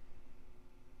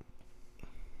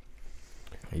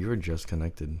 You were just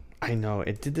connected. I know.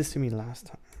 It did this to me last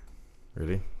time.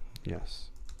 Really? Yes.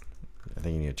 I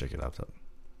think you need to check your laptop.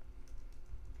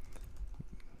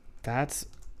 That's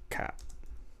cap.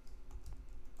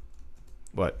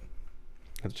 What?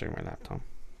 I have to check my laptop.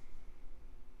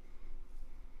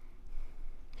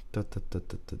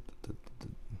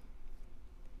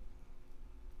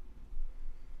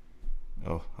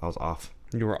 Oh, I was off.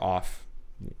 You were off.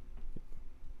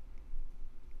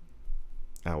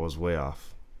 I was way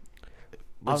off.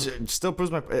 Which it still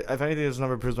proves my. If anything, this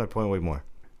number proves my point way more.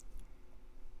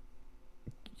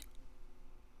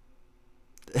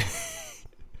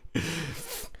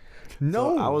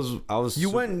 No, So I was. You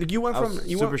went from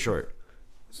super short.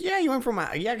 Yeah, you went from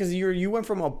because you went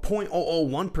from a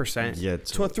 0.001% Yeah,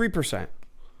 to a 3%.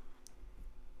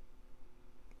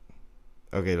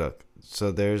 Okay, look.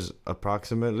 So there's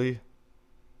approximately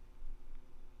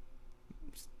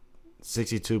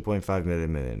 62.5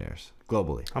 million millionaires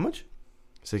globally. How much?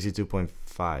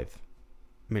 62.5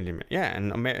 Million. Yeah,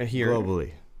 and here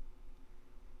globally.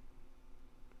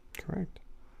 Correct.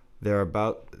 There are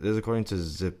about, this is according to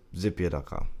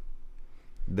Zippia.com.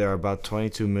 There are about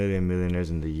 22 million millionaires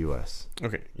in the U.S.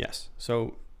 Okay. Yes.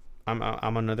 So, I'm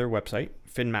on another website,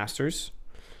 FinMasters.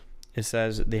 It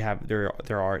says there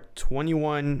are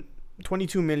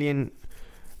 22 million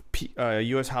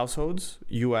U.S. households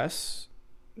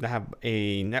that have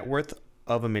a net worth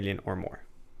of $1 million or more.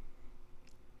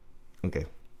 Okay.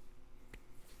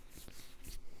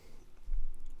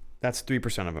 That's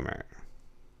 3% of America.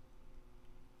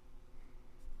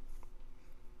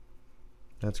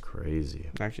 That's crazy.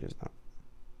 Actually, it's not.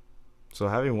 So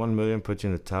having 1 million puts you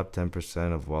in the top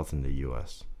 10% of wealth in the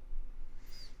U.S.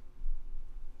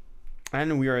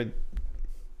 And we're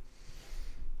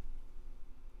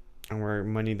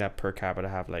money that per capita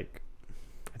have like,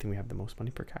 I think we have the most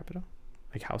money per capita,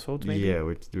 like households maybe. Yeah,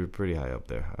 we're pretty high up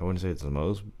there. I wouldn't say it's the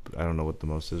most. I don't know what the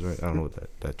most is, right? I don't know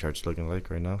what that chart's looking like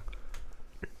right now.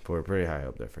 But we're pretty high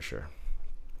up there for sure.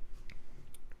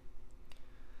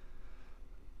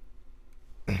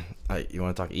 You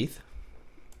want to talk ETH?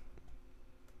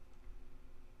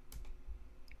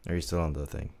 Are you still on the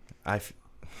thing?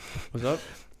 What's up?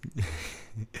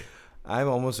 I'm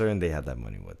almost certain they had that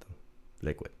money with them,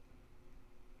 liquid.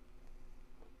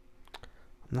 I'm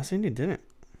not saying they didn't.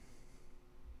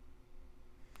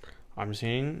 I'm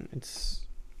saying it's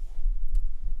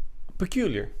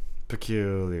peculiar.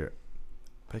 Peculiar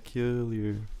That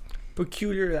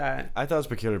I thought it was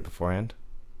peculiar beforehand.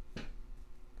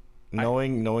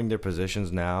 Knowing their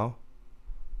positions now,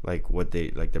 like what they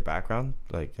like their background,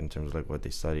 like in terms of like what they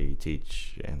study,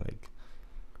 teach, and like,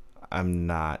 I'm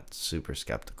not super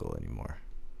skeptical anymore.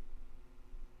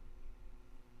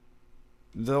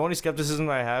 The only skepticism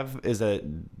I have is that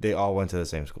they all went to the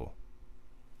same school.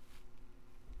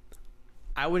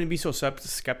 I wouldn't be so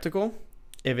skeptical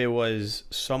if it was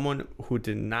someone who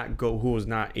was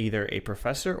not either a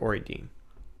professor or a dean.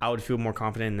 I would feel more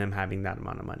confident in them having that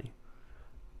amount of money.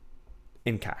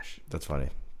 in cash. That's funny.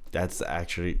 That's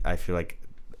actually, I feel like,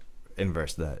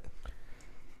 inverse that.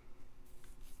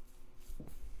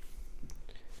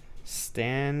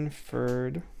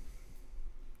 Stanford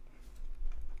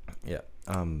Yeah.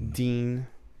 dean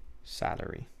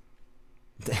salary.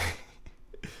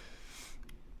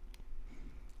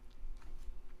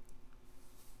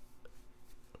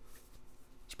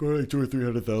 It's probably like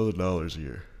 $200,000 or $300,000 a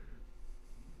year.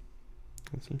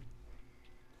 Let's see.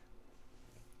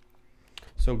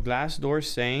 So Glassdoor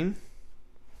saying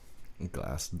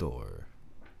Glassdoor.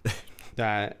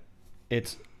 that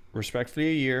it's respectfully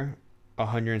a year,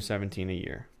 117 a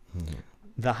year. Mm-hmm.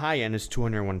 The high end is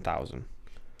 201,000.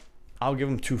 I'll give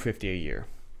him 250 a year.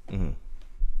 Mm-hmm.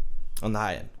 On the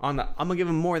high end. I'm gonna give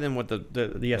him more than what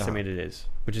the estimated is,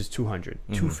 which is 200,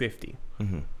 250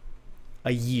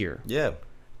 a year. Yeah.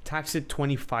 Tax it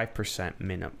 25%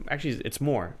 minimum. Actually, it's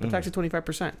more, but tax it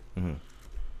 25%.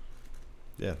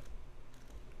 Yeah.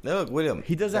 Now look, William.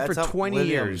 He does that for 20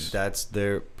 years. That's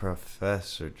their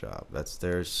professor job. That's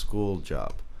their school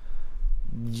job.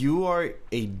 You are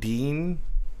a dean,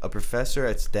 a professor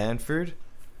at Stanford.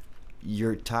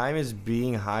 Your time is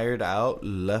being hired out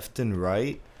left and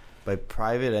right by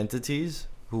private entities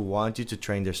who want you to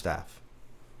train their staff.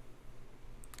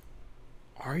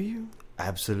 Are you?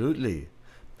 Absolutely.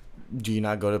 Do you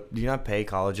not pay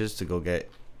colleges to go get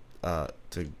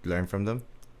to learn from them?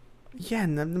 Yeah,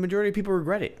 and the majority of people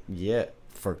regret it. Yeah,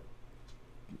 for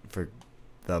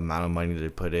the amount of money they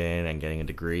put in and getting a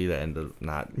degree that end up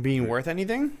not Being worth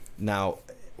anything? Now,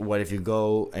 what if you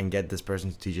go and get this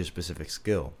person to teach you a specific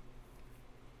skill?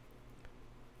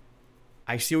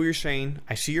 I see what you're saying.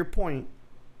 I see your point.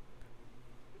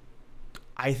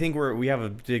 I think we have a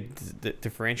big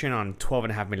differentiation on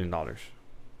 $12.5 million.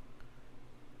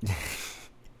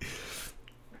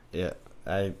 Yeah,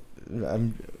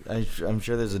 I'm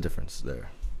sure there's a difference there.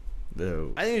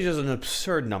 I think it's just an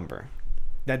absurd number.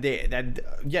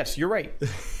 Yes, you're right.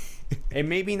 It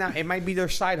may be not. It might be their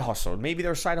side hustle. Maybe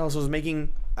their side hustle is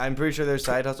making. I'm pretty sure their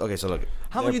side hustle. Okay, so look.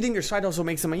 How much do you think their side hustle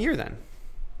makes them a year then?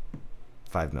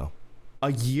 $5 million.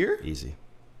 A year? Easy.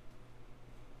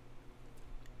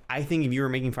 I think if you were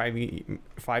making $5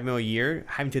 million a year,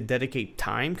 having to dedicate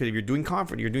time, because if you're doing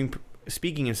conference, you're doing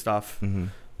speaking and stuff.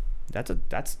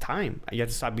 That's time. You have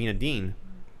to stop being a dean.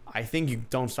 I think you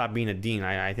don't stop being a dean.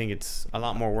 I think it's a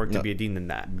lot more work to be a dean than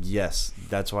that. Yes,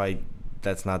 that's why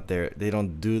that's not their. They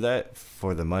don't do that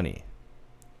for the money.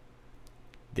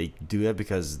 They do that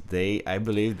because I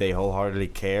believe they wholeheartedly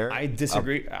care. I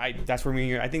disagree. That's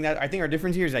where I think our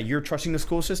difference here is that you're trusting the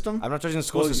school system. I'm not trusting the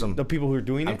school system. The people who are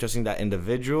doing it. I'm trusting that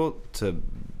individual to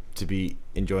be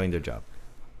enjoying their job.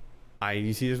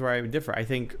 You see, this is where I differ. I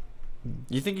think.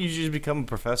 You think you should just become a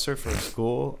professor for a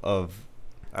school of?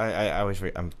 I always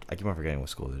forget. I keep on forgetting what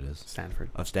school it is. Stanford.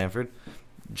 Of Stanford,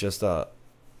 just for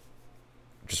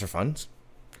funds.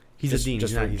 He's a dean.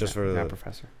 He's not a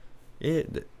professor. Yeah,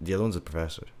 the other one's a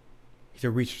professor. He's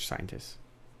a research scientist.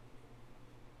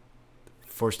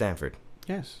 For Stanford.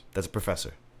 Yes. That's a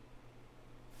professor.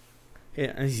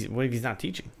 Yeah, what if he's not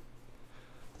teaching?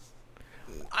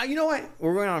 You know what?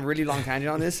 We're going on a really long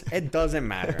tangent on this. It doesn't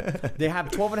matter. They have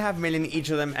 $12.5 million each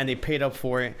of them, and they paid up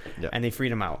for it, and they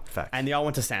freed them out. Facts. And they all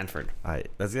went to Stanford. All right,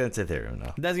 let's get into Ethereum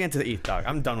now. Let's get into the ETH, dog.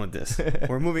 I'm done with this.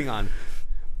 We're moving on.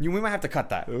 We might have to cut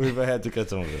that. We might have to cut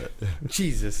some of it.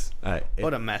 Jesus. All right.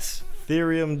 What a mess.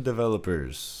 Ethereum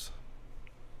developers.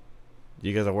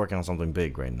 You guys are working on something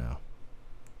big right now.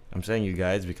 I'm saying you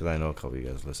guys because I know a couple of you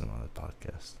guys listen on the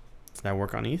podcast. Did I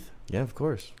work on ETH? Yeah, of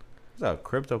course. It's a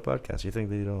crypto podcast. You think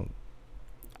they don't?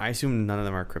 I assume none of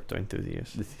them are crypto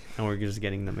enthusiasts. And we're just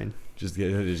getting them in. It's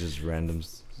just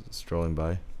randoms strolling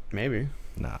by. Maybe.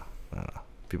 Nah.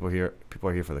 People are here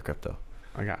for the crypto.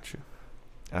 I got you.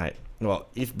 All right. Well,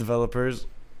 ETH developers,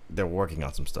 they're working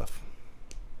on some stuff.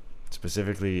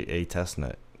 Specifically, a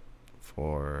testnet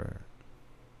for.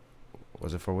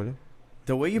 Was it for William?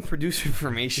 The way you produce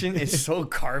information is so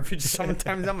garbage.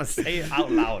 Sometimes I'm gonna say it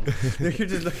out loud. You're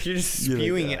just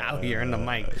spewing it out here in the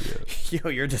mic. Yo,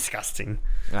 you're disgusting.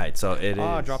 All right, so it is.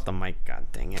 Oh, drop the mic. God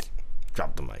dang it.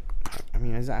 Drop the mic. I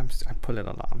mean, I pull it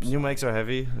a lot. New mics are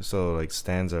heavy, so like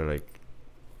stands are like.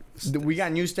 We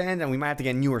got new stands, and we might have to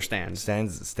get newer stands.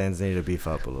 Stands need to beef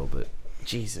up a little bit.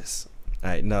 Jesus.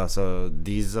 All right, no. So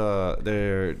these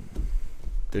they're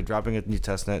dropping a new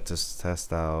testnet to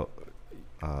test out.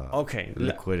 Okay.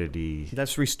 Liquidity.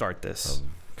 Let's restart this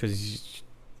because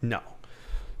no.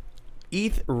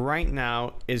 ETH right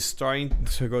now is starting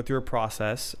to go through a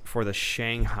process for the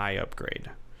Shanghai upgrade.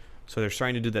 So they're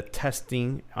starting to do the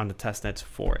testing on the testnets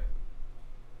for it.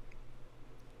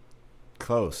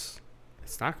 Close.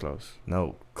 It's not close.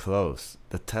 No, close.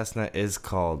 The testnet is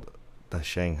called the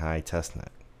Shanghai testnet.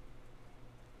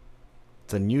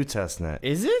 It's a new testnet.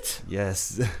 Is it?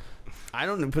 Yes. I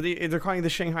don't know, but they're calling it the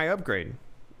Shanghai upgrade.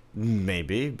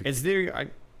 Maybe. It's their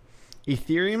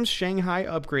Ethereum's Shanghai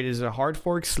upgrade is a hard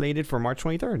fork slated for March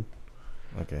 23rd.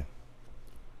 Okay.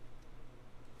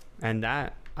 And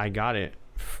that I got it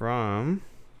from,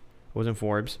 it wasn't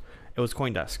Forbes, it was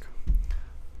CoinDesk.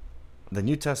 The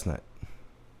new testnet,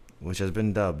 which has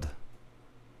been dubbed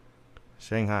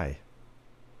Shanghai.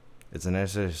 It's a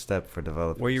necessary step for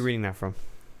developers. Where are you reading that from?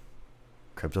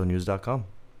 CryptoNews.com.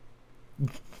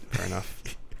 Fair enough.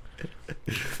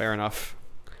 Fair enough.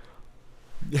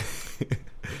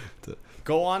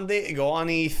 Go on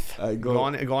ETH. Go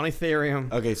on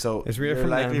Ethereum. Okay, so Let's read it you're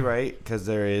from likely them. right because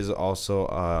there is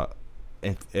also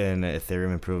an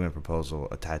Ethereum improvement proposal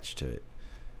attached to it.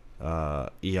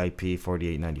 EIP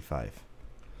 4895.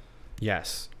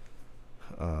 Yes.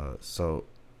 So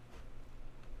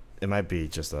it might be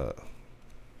just a,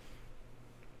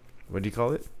 what do you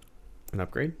call it? An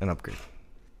upgrade? An upgrade.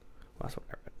 Well, that's what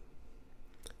I read.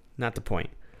 Not the point.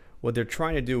 What they're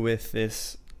trying to do with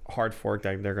this hard fork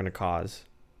that they're going to cause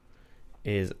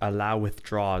is allow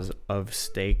withdrawals of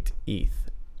staked ETH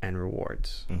and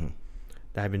rewards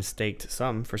that have been staked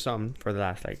for the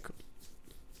last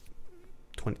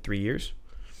 23 years.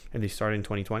 And they started in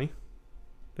 2020.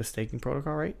 The staking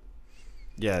protocol, right?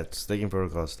 Yeah, staking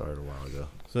protocol started a while ago.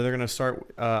 So they're going to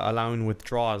start allowing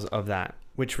withdrawals of that,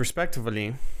 which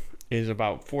respectively is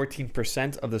about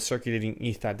 14% of the circulating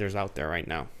ETH that there's out there right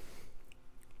now.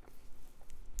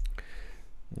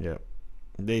 Yeah.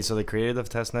 They created the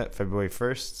testnet February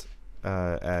 1st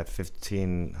at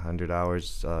 1500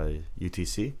 hours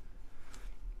UTC.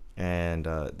 And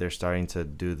they're starting to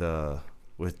do the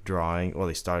withdrawing. Well,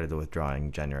 they started the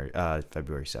withdrawing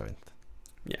February 7th.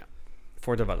 Yeah.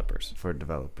 For developers.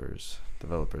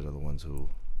 Developers are the ones who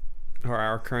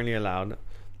are currently allowed.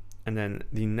 And then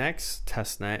the next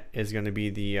testnet is going to be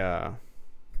the damn,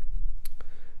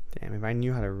 if I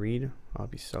knew how to read, I'll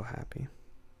be so happy.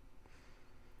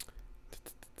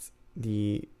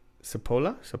 The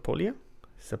Sepolia, Sepolia,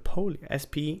 Spolia,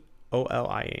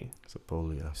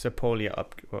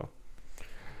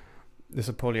 the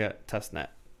Sepolia testnet,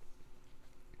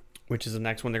 which is the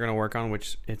next one they're going to work on,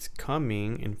 which it's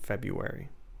coming in February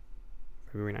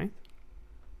 9th.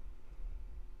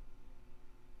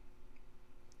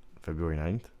 February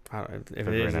 9th? If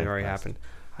it is, it already happened.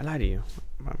 I lied to you.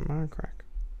 I'm on crack.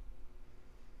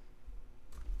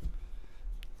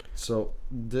 So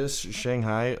this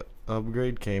Shanghai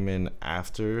upgrade came in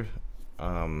after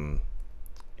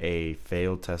a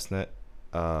failed testnet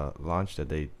launch that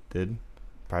they did,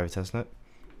 private testnet,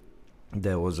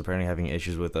 that was apparently having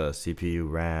issues with CPU,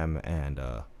 RAM, and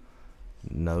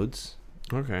nodes.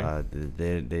 Okay.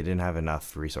 They didn't have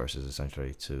enough resources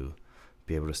essentially to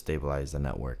be able to stabilize the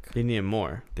network. They need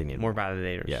more. They need more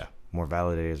validators. Yeah, more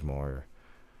validators, more.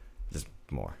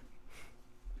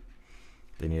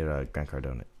 They need a Grant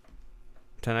Cardone.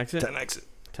 10x it? 10x it.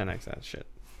 10x that shit.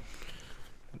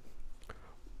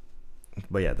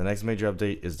 But yeah, the next major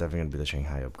update is definitely going to be the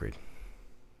Shanghai upgrade.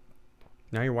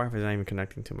 Now your Wi-Fi is not even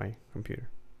connecting to my computer.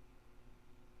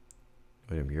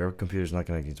 Wait a minute, your computer's not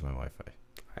connecting to my Wi-Fi.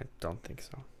 I don't think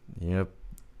so. You know,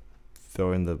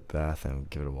 throw it in the bath and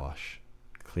give it a wash.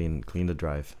 Clean the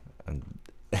drive. And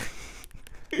Are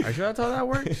you sure that's how that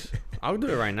works? I'll do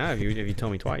it right now if you tell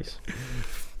me twice.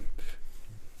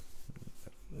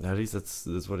 At least that's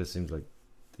what it seems like.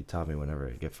 They taught me whenever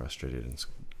I get frustrated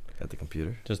at the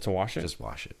computer. Just to wash it? Just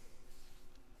wash it.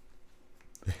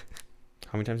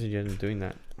 How many times did you end up doing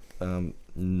that? Not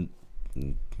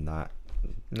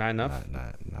enough?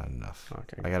 Not enough.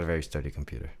 Okay. I got a very sturdy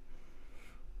computer.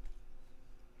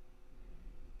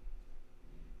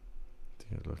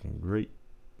 It's looking great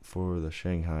for the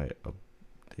Shanghai update.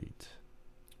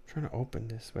 I'm trying to open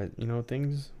this, but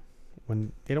things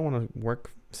when they don't want to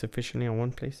work sufficiently on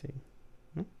one place.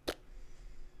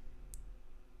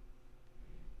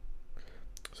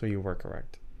 So you were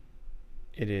correct.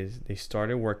 It is. They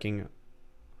started working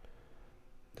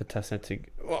the testnet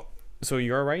so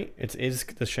you're right. It is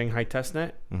the Shanghai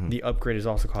testnet. Mm-hmm. The upgrade is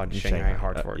also called Shanghai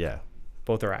hard fork. Yeah.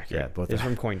 Both are accurate. Yeah, both it's are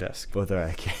from CoinDesk. Both are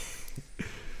accurate.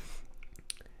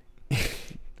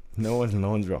 No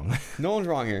one's wrong. No one's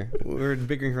wrong here. We're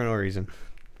bickering for no reason.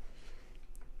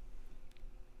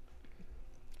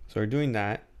 So we're doing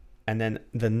that, and then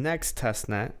the next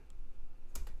testnet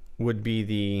would be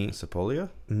the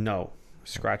Sepolia? No,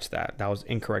 scratch that. That was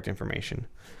incorrect information.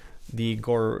 The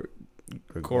Grigorli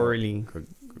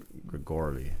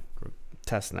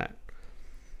testnet,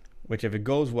 which if it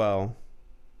goes well,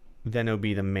 then it'll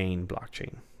be the main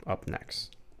blockchain up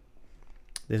next.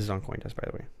 This is on CoinDesk, by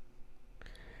the way.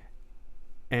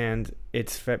 And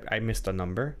it's I missed a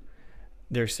number.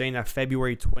 They're saying that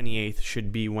February 28th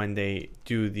should be when they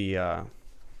do the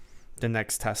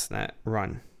next testnet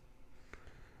run.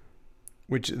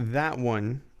 Which that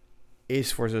one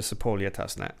is for the Sepolia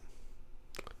testnet.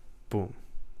 Boom.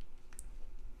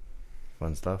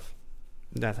 Fun stuff.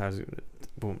 That's how it's,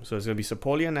 boom. So it's gonna be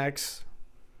Sepolia next,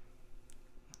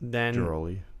 then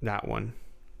Giroli. that one,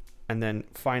 and then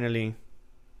finally,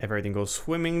 if everything goes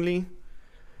swimmingly,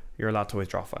 you're allowed to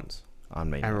withdraw funds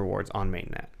On mainnet. and rewards on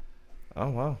mainnet. Oh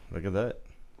wow, look at that.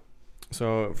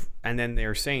 So, and then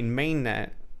they're saying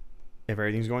mainnet, if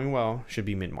everything's going well, should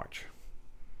be mid-March.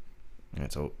 Yeah,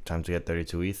 so time to get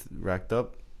 32 ETH racked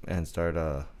up and start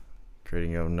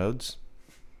creating your own nodes.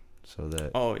 So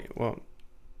that Oh well,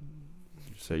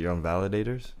 so your own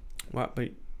validators. what?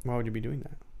 But why would you be doing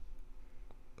that?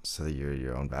 So that you're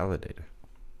your own validator.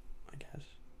 I guess.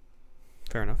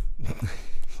 Fair enough. I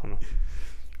don't know.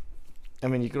 I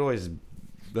mean, you could always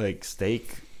like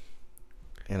stake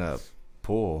in a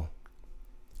pool.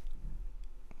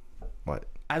 What?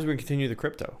 As we continue the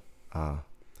crypto,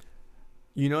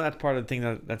 you know that's part of the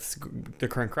thing that's the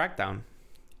current crackdown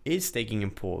is staking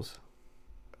in pools.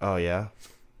 Oh yeah.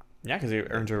 Yeah, because it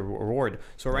earns a reward.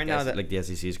 So right now that like the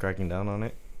SEC is cracking down on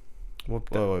it. what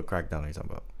What crackdown are you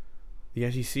talking about? the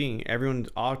SEC,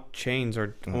 all chains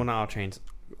are well, not all chains,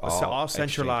 all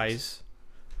centralized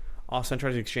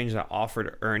exchanges that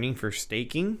offered earning for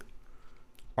staking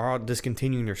are all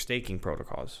discontinuing their staking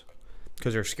protocols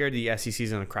because they're scared the SEC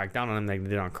is going to crack down on them like they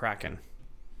did on Kraken.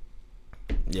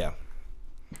 Yeah.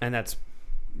 And that's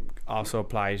also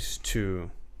applies to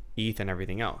ETH and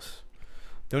everything else.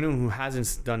 The only one who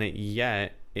hasn't done it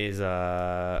yet is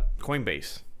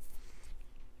Coinbase.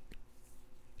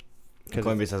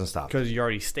 Coinbase hasn't stopped. Because you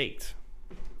already staked.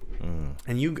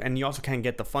 And you also can't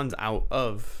get the funds out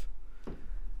of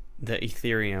the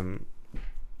Ethereum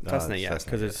testnet yet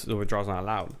because the withdrawal's not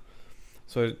allowed.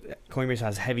 So Coinbase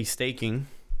has heavy staking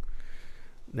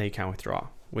that you can't withdraw,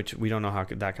 which we don't know how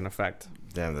that can affect.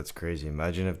 Damn, that's crazy.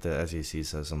 Imagine if the SEC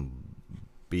says some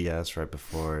BS right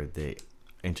before they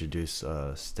introduce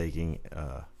staking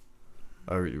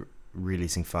or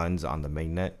releasing funds on the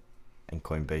mainnet, and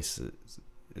Coinbase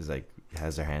is like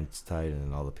has their hands tied,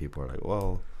 and all the people are like,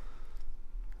 "Well,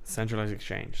 Centralized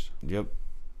exchange. Yep,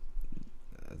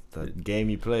 the game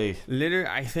you play." Literally,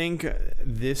 I think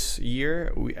this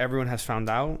year everyone has found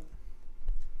out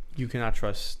you cannot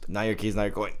trust. Not your keys, not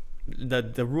your coin.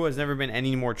 The rule has never been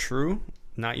any more true.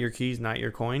 Not your keys, not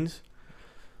your coins.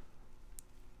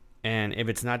 And if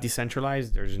it's not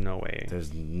decentralized, there's no way.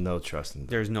 There's no trust in it.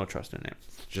 There's no trust in it.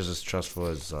 Just as trustful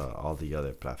as all the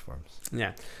other platforms.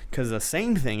 Yeah, because the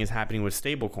same thing is happening with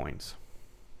stable coins.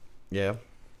 Yeah.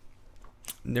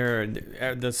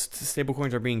 The stable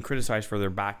coins are being criticized for their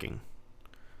backing.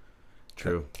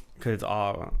 True. Because it's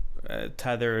all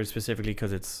Tether specifically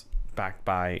because it's backed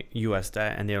by U.S.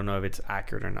 debt, and they don't know if it's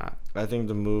accurate or not. I think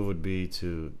the move would be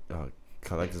to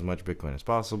collect as much Bitcoin as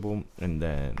possible and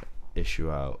then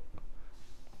issue out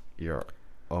your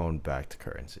own backed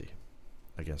currency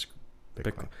against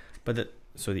Bitcoin. But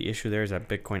so the issue there is that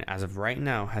Bitcoin, as of right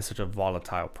now, has such a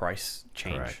volatile price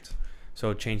change. Correct. So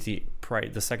it changed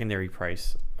the secondary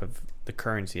price of the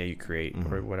currency that you create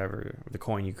or whatever, the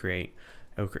coin you create.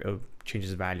 It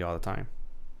changes value all the time.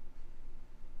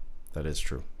 That is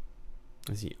true.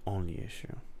 That's the only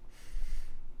issue.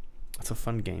 It's a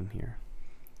fun game here.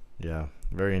 Yeah,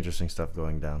 very interesting stuff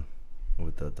going down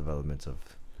with the developments of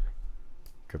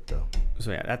crypto.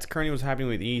 So yeah, that's currently what's happening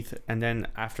with ETH. And then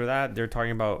after that, they're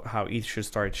talking about how ETH should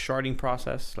start its sharding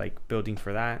process, like building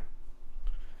for that,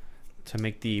 to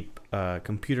make the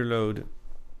computer load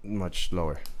Much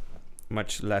lower.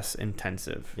 much less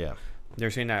intensive. Yeah.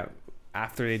 They're saying that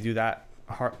after they do that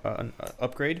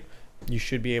upgrade, you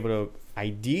should be able to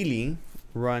ideally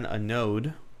run a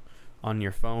node on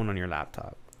your phone, on your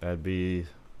laptop. That'd be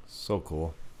so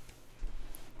cool.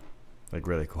 Like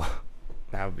really cool.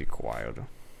 That would be wild.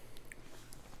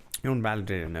 You don't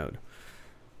validate a node.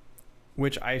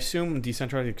 Which I assume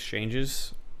decentralized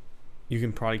exchanges, you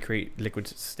can probably create liquid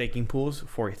staking pools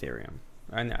for Ethereum.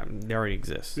 And they already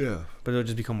exist. Yeah. But they'll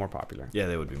just become more popular. Yeah,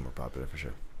 they would be more popular for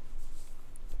sure.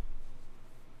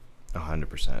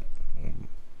 100%.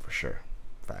 For sure.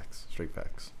 Facts. Straight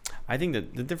facts. I think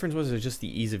that the difference was just the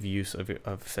ease of use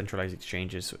of centralized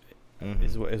exchanges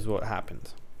is what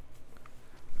happened.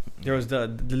 There was the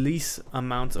least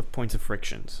amount of points of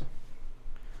frictions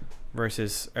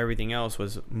versus everything else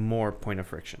was more point of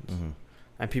frictions.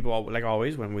 And people, like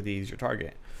always, went with the easier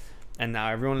target. And now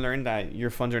everyone learned that your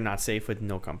funds are not safe with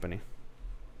no company.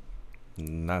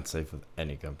 Not safe with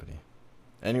any company.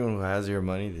 Anyone who has your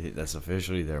money, that's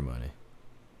officially their money.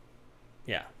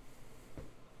 Yeah.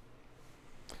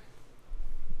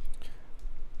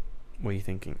 What are you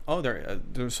thinking? Oh,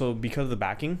 so because of the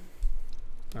backing,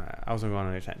 I was gonna go on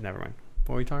another side. Never mind.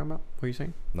 What were you talking about? What are you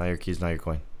saying? Not your keys, not your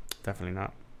coin. Definitely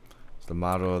not. It's the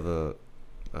motto of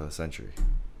the century.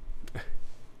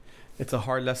 It's a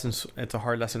hard lesson. It's a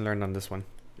hard lesson learned on this one.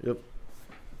 Yep.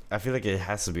 I feel like it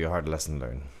has to be a hard lesson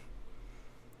learned.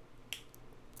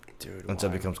 Dude, until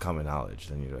it becomes common knowledge,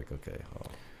 then you're like, okay. Oh.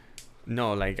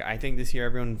 No, like I think this year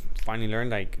everyone finally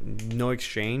learned like no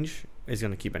exchange is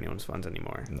gonna keep anyone's funds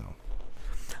anymore. No.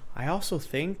 I also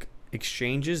think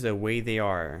exchanges, the way they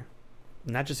are,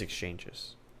 not just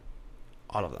exchanges,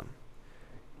 all of them.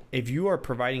 If you are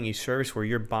providing a service where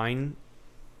you're buying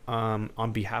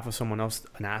on behalf of someone else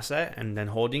an asset and then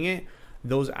holding it,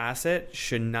 those assets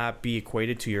should not be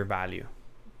equated to your value.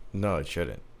 No, it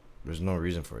shouldn't. There's no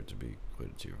reason for it to be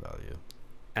equated to your value.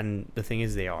 And the thing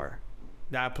is, they are.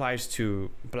 That applies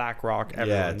to BlackRock,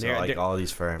 everyone. Yeah, to like all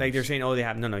these firms. Like they're saying, oh, they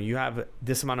have you have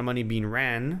this amount of money being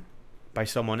ran by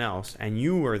someone else, and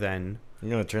you were then.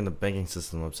 You're gonna turn the banking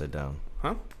system upside down.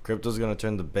 Huh? Crypto's gonna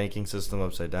turn the banking system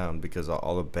upside down because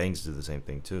all the banks do the same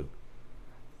thing too.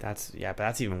 But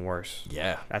that's even worse.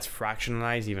 Yeah. That's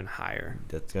fractionalized even higher.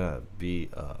 That's gonna be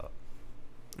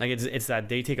like it's that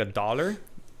they take $1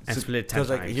 and split it 10 times. Because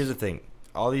like here's the thing,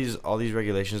 all these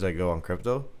regulations that go on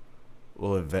crypto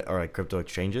or like crypto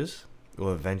exchanges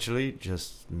will eventually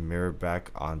just mirror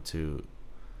back onto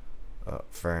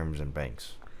firms and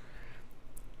banks.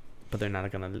 But they're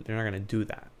not gonna do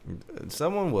that.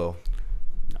 Someone will.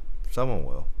 No. Someone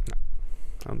will. No.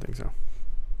 I don't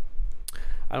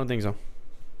think so.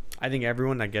 I think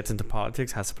everyone that gets into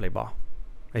politics has to play ball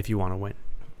if you want to win.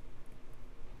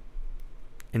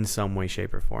 In some way,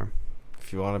 shape, or form.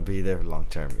 If you want to be there long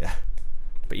term, yeah.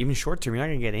 But even short term, you're not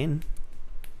gonna get in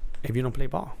if you don't play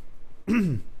ball. I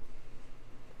don't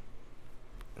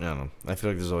know. I feel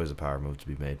like there's always a power move to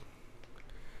be made.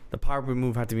 The power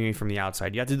move had to be made from the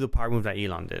outside. You have to do the power move that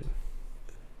Elon did.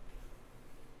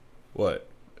 What?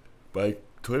 By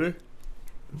Twitter?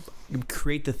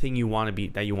 Create the thing you want to be,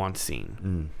 that you want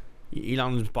seen.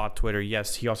 Elon's bought Twitter.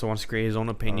 Yes, he also wants to create his own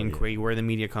opinion, create where the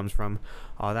media comes from,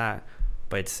 all that.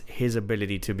 But it's his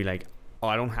ability to be like, oh,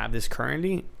 I don't have this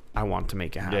currently. I want to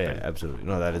make it happen. Yeah, absolutely.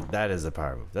 No, that is the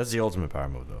power move. That's the ultimate power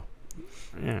move, though.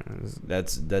 Yeah,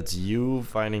 that's you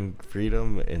finding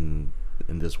freedom in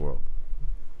this world.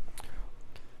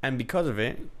 And because of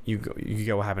it, you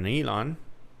go having Elon,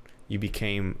 you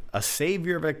became a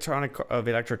savior of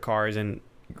electric cars and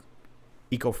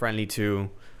eco-friendly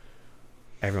too.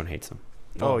 Everyone hates him.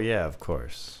 Oh yeah, of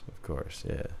course,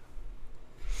 yeah.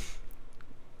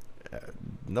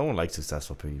 No one likes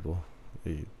successful people.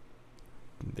 They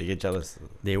get jealous.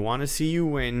 They want to see you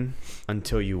win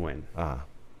until you win.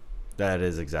 That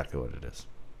is exactly what it is.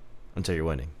 Until you're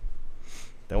winning.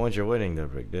 Then once you're winning, they're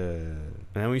like, and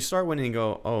then when you start winning, you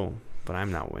go, oh, but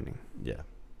I'm not winning. Yeah.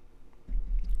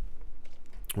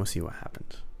 We'll see what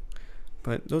happens.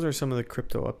 But those are some of the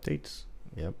crypto updates.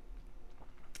 Yep.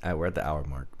 We're at the hour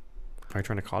mark. Are you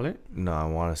trying to call it? No, I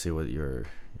want to see what your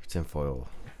tinfoil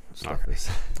stuff is.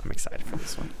 I'm excited for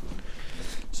this one.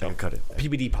 So cut it.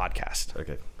 PBD podcast.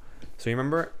 Okay. So you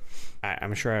remember?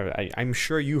 I'm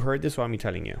sure you heard this while me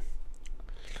telling you.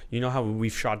 You know how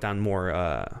we've shot down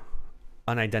more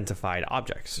unidentified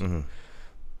objects,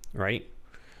 right?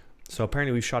 So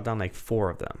apparently we've shot down like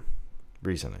 4 of them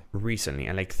recently,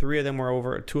 and like 2 of them were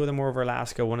over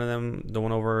Alaska, one of them the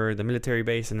one over the military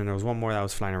base, and then there was one more that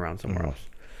was flying around somewhere else.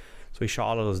 So we shot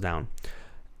all of those down.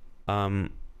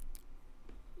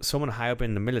 Someone high up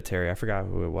in the military, I forgot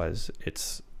who it was,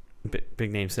 it's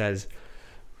big name, says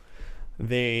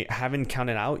they haven't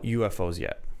counted out UFOs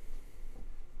yet.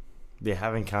 They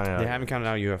haven't counted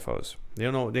out UFOs. They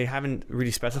don't know. They haven't really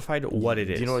specified what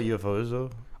it is. Do you know what UFO is though?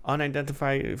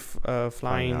 Unidentified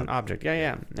flying object.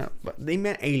 Yeah. No, but they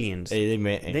meant aliens. They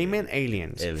meant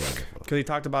aliens. Because they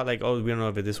talked about like, oh, we don't know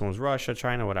if this one's Russia,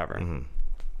 China, whatever.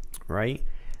 Right?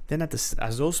 Then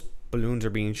as those balloons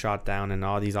are being shot down and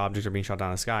all these objects are being shot down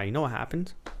in the sky, you know what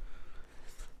happened?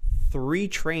 3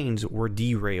 trains were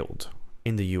derailed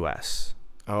in the U.S.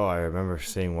 Oh, I remember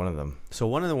seeing one of them. So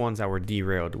one of the ones that were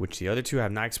derailed, which the other 2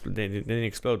 have not they didn't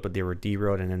explode, but they were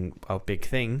derailed, and then a big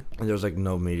thing. And there was like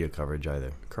no media coverage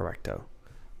either. Correcto.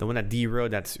 The one that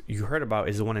derailed that you heard about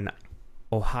is the one in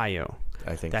Ohio.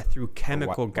 I think that threw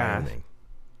chemical gas.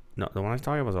 No, the one I was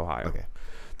talking about was Ohio. Okay.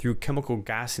 Threw chemical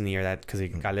gas in the air because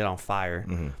it got lit on fire.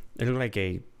 It looked like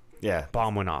a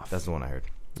bomb went off. That's the one I heard.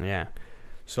 Yeah.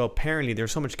 So apparently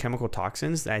there's so much chemical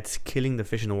toxins that it's killing the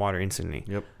fish in the water instantly.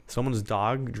 Yep. Someone's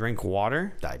dog drank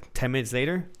water, Died. 10 minutes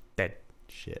later, dead.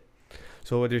 Shit.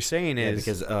 So what they're saying is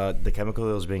because the chemical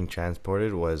that was being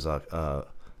transported was a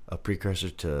precursor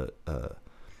to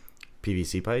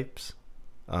PVC pipes.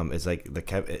 It's like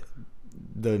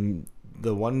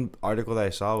the one article that I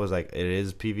saw was like it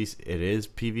is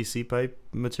PVC pipe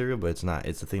material, but it's not.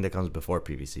 It's the thing that comes before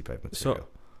PVC pipe material.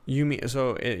 you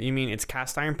mean it's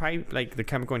cast iron pipe, like the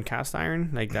chemical in cast iron,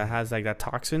 like that has like that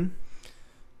toxin?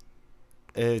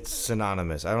 It's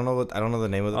synonymous. I don't know the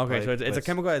name of the Okay, pipe, so it's a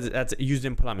chemical that's used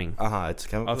in plumbing. It's a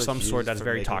chemical of some sort that's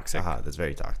very toxic. That's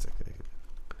very toxic.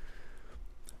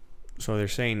 So they're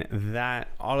saying that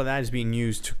all of that is being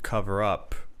used to cover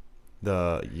up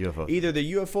the UFO. either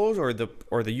the UFOs or the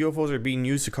UFOs are being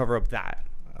used to cover up that.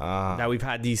 That we've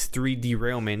had these 3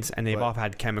 derailments and they've all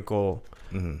had chemicals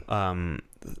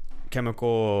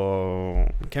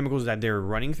that they're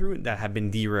running through that have been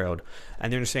derailed,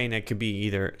 and they're saying it could be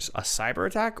either a cyber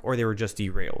attack or they were just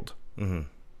derailed.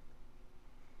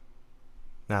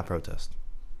 Not protest.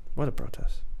 What a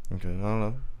protest. Okay, I don't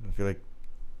know. I feel like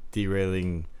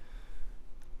derailing.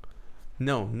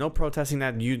 No protesting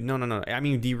that no. I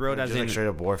mean derailed as just in like straight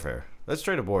up warfare. That's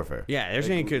straight up warfare. Yeah, they're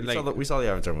saying it could we saw the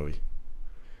Avatar movie.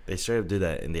 They straight up did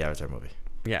that in the Avatar movie.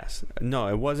 Yes. No,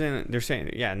 it wasn't. They're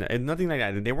saying nothing like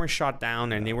that. They weren't shot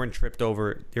down and they weren't tripped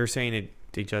over. They're saying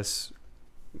they just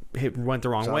went the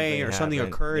wrong way or something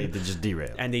occurred. They just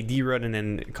derailed. And they derailed and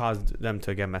then it caused them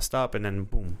to get messed up and then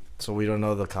boom. So we don't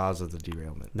know the cause of the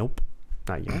derailment. Nope.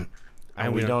 Not yet.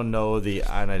 And we don't know the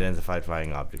unidentified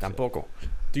flying object. Tampoco.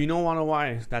 Do you want to know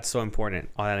why that's so important,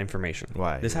 all that information?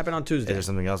 Why? This happened on Tuesday. Is there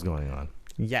something else going on?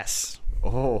 Yes.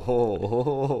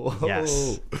 Oh.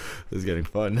 Yes. This is getting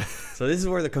fun. So this is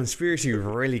where the conspiracy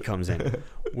really comes in,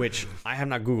 which I have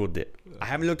not Googled it. I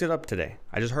haven't looked it up today.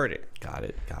 I just heard it. Got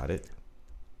it.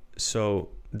 So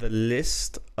the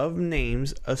list of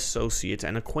names, associates,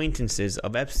 and acquaintances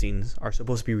of Epstein's are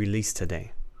supposed to be released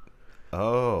today.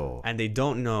 Oh. And they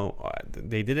don't know.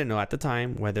 They didn't know at the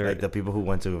time whether like the people who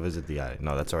went to visit the island.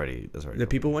 No, that's already. The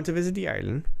people who went to visit the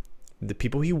island, the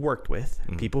people he worked with,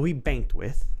 people he banked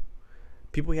with,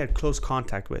 people he had close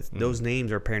contact with. Those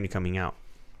names are apparently coming out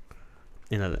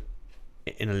in a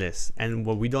list. And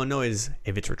what we don't know is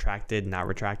if it's retracted, not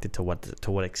retracted, to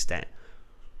what extent.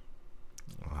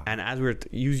 And as we're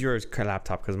use your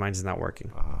laptop because mine is not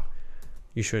working.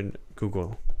 You should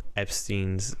Google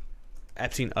Epstein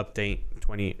update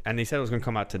 20, and they said it was going to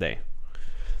come out today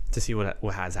to see what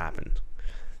has happened.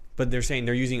 But they're saying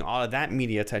they're using all of that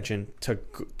media attention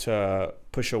to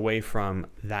push away from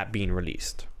that being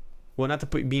released. Well,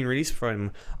 not being released,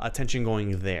 from attention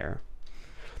going there.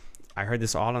 I heard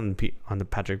this all on the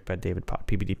Patrick Bet David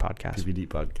PBD podcast. PBD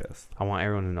podcast. I want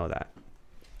everyone to know that.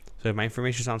 So if my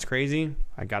information sounds crazy,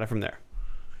 I got it from there.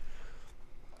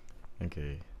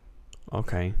 Okay.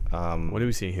 What do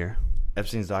we see here?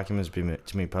 Epstein's documents to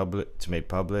made public.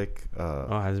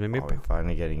 Has it been made public?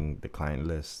 Finally getting the client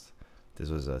list. This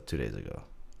was 2 days ago.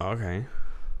 Okay.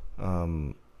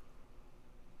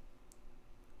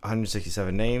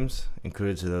 167 names,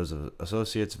 included to those of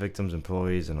associates, victims,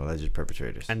 employees, and alleged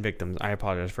perpetrators. And victims. I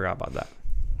apologize. Forgot about that.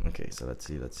 Okay, so let's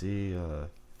see.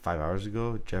 5 hours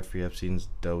ago, Jeffrey Epstein's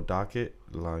docket.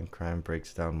 Law and crime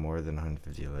breaks down more than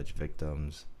 150 alleged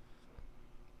victims,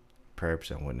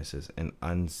 perps and witnesses, an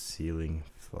unsealing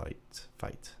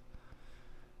fight.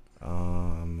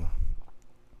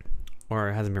 Or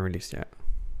it hasn't been released yet.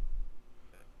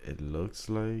 It looks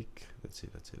like. Let's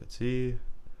see.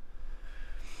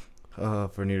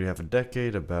 For nearly half a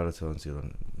decade, a battle to unseal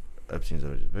Epstein's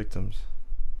alleged victims.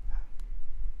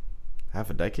 Half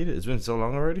a decade? It's been so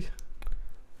long already?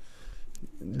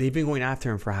 They've been going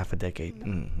after him for half a decade.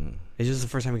 Mm-hmm. It's just the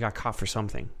first time he got caught for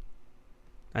something.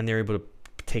 And they're able to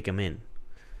take him in.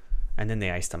 And then they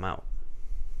iced him out.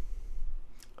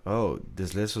 Oh,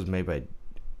 this list was made by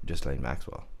Ghislaine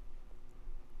Maxwell.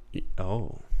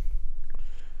 Oh.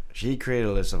 She created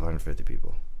a list of 150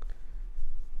 people.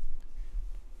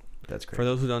 That's great. For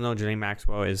those who don't know, Ghislaine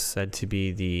Maxwell is said to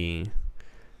be the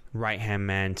right-hand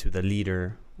man to the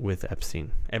leader with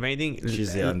Epstein. If anything,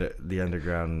 she's the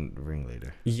underground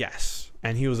ringleader. Yes,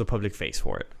 and he was a public face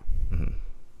for it. Mm-hmm.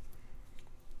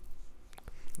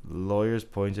 Lawyers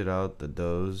pointed out that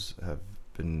those have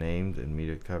been named in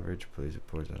media coverage, police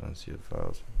reports, and unsealed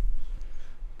files,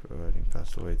 providing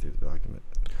passed away through the document.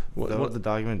 The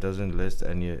document doesn't list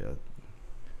any.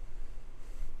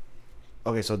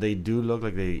 Okay, so they do look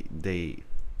like they.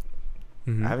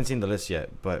 Mm-hmm. I haven't seen the list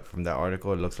yet, but from that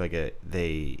article, it looks like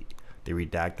they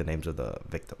redact the names of the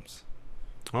victims.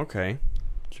 Okay.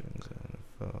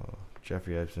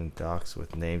 Jeffrey Epstein docs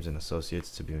with names and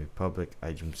associates to be made public.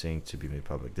 Item Singh to be made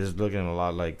public. This is looking a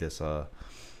lot like this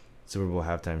Super Bowl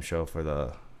halftime show for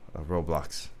the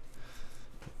Roblox.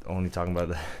 Only talking about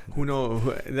the Who knows?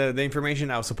 The information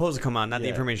that was supposed to come out, not the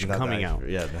information not coming out.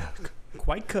 Yeah.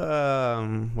 Quite,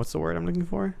 what's the word I'm looking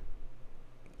for?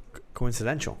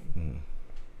 Coincidental. Mm.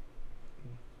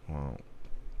 Wow.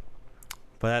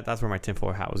 But that's where my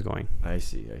tinfoil hat was going. I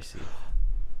see.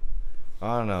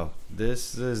 I don't know.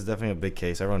 This is definitely a big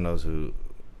case. Everyone knows who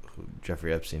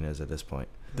Jeffrey Epstein is at this point.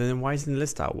 Then why isn't the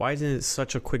list out? Why isn't it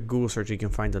such a quick Google search you can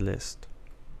find the list?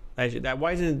 Why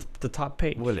isn't it the top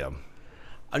page? William.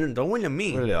 Don't William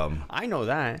me. William. I know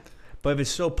that. But if it's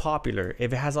so popular,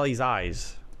 if it has all these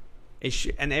eyes,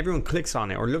 and everyone clicks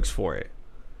on it or looks for it,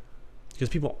 because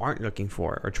people aren't looking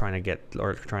for it or trying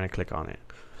to click on it.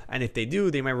 And if they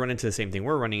do, they might run into the same thing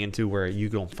we're running into where you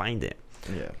don't find it.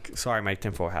 Yeah. Sorry, my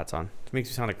tinfoil hat's on. It makes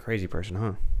me sound like a crazy person,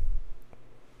 huh?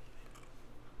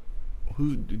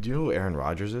 Do you know who Aaron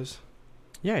Rodgers is?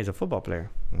 Yeah, he's a football player.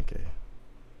 Okay.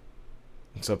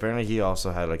 So apparently he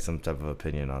also had like some type of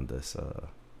opinion on this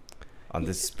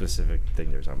specific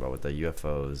thing they were talking about with the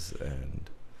UFOs and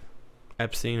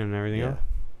Epstein and everything else.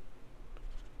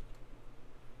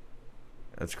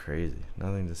 That's crazy.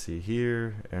 Nothing to see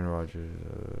here. Aaron Rodgers.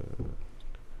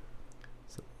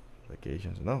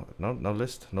 Allegations. No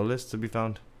list. No list to be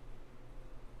found.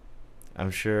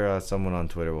 I'm sure someone on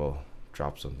Twitter will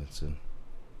drop something soon.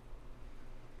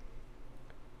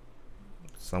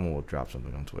 Someone will drop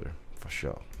something on Twitter. For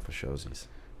sure. For showsies.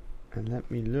 And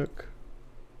let me look.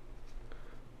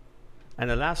 And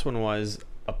the last one was,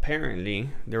 apparently,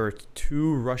 there were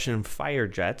 2 Russian fighter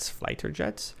jets,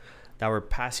 that were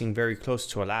passing very close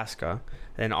to Alaska.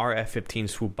 And our F-15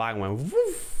 swooped by and went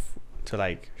woof to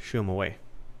like shoo them away.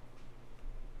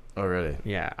 Oh, really?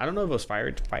 Yeah. I don't know if it was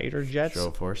fighter jets. Show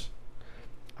of force?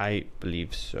 I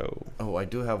believe so. Oh, I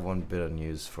do have one bit of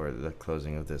news for the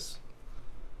closing of this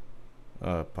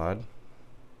pod.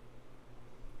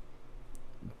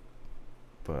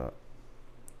 But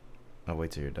I'll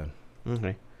wait till you're done.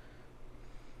 Okay.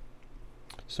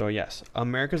 So yes,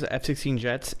 America's F-16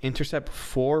 jets intercept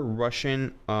 4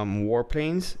 Russian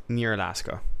warplanes near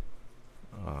Alaska.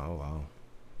 Oh, wow.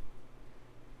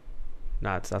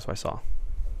 That's what I saw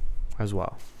as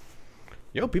well.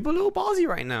 Yo, people a little ballsy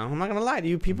right now. I'm not gonna lie to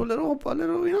you. People a little,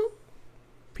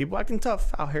 people acting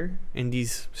tough out here in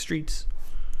these streets.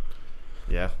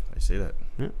 Yeah, I see that.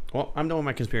 Yeah. Well, I'm done with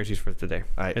my conspiracies for today.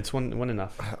 All right. It's one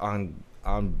enough. On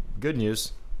good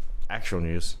news, actual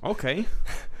news. Okay.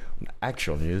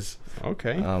 Actual news.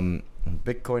 Okay.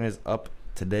 Bitcoin is up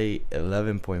today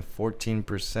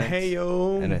 11.14%. Hey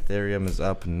yo. And Ethereum is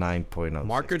up 9.06%.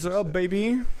 Markets are up,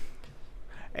 baby.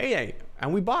 Hey,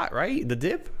 and we bought, right? The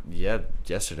dip? Yeah,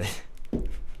 yesterday.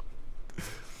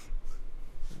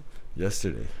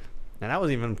 Yesterday. And that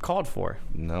wasn't even called for.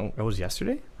 No. It was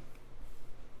yesterday?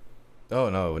 Oh,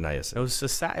 no, not yesterday.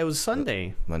 It was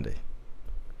Sunday. Monday.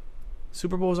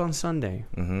 Super Bowl's on Sunday.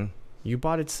 Mm-hmm. You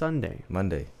bought it Sunday.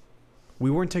 Monday.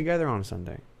 We weren't together on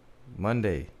Sunday.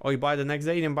 Monday. Oh, you bought it the next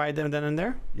day? You didn't buy it then and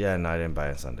there? Yeah, no, I didn't buy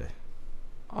it Sunday.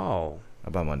 Oh. I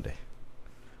bought Monday.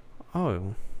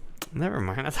 Oh. Never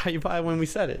mind. That's how you buy it when we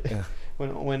said it. Yeah.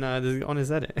 when the owner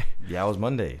said it. Yeah, it was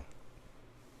Monday.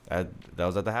 That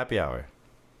was at the happy hour.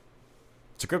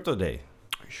 It's a crypto day.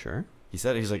 Are you sure? He's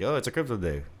like, oh, it's a crypto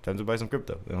day. Time to buy some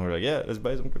crypto. And we're like, yeah, let's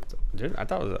buy some crypto. Dude, I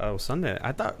thought it was Sunday.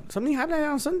 I thought something happened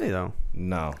on Sunday, though.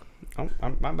 No. Oh,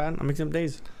 my bad. I'm mixing up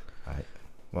days. All right.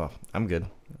 Well, I'm good.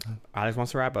 Alex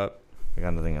wants to wrap up. I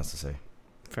got nothing else to say.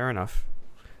 Fair enough.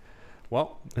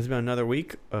 Well, it's been another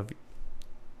week of...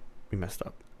 We messed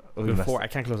up. I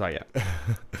can't close out yet.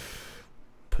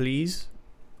 Please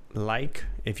like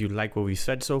if you like what we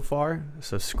said so far.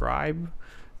 Subscribe.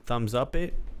 Thumbs up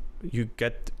it.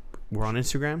 We're on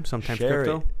Instagram. Sometimes Share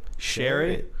crypto. it. Share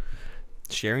it.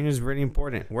 Sharing is really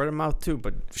important. Word of mouth too,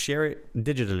 but share it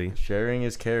digitally. Sharing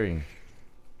is caring.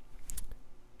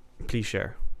 Please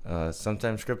share.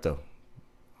 Sometimes crypto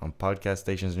on podcast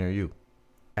stations near you.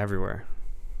 Everywhere.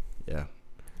 Yeah.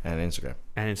 And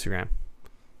Instagram.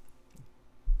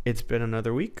 It's been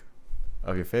another week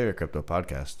of your favorite crypto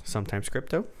podcast. Sometimes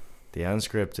Crypto. The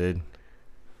Unscripted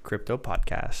Crypto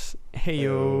Podcast. Hey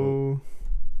yo.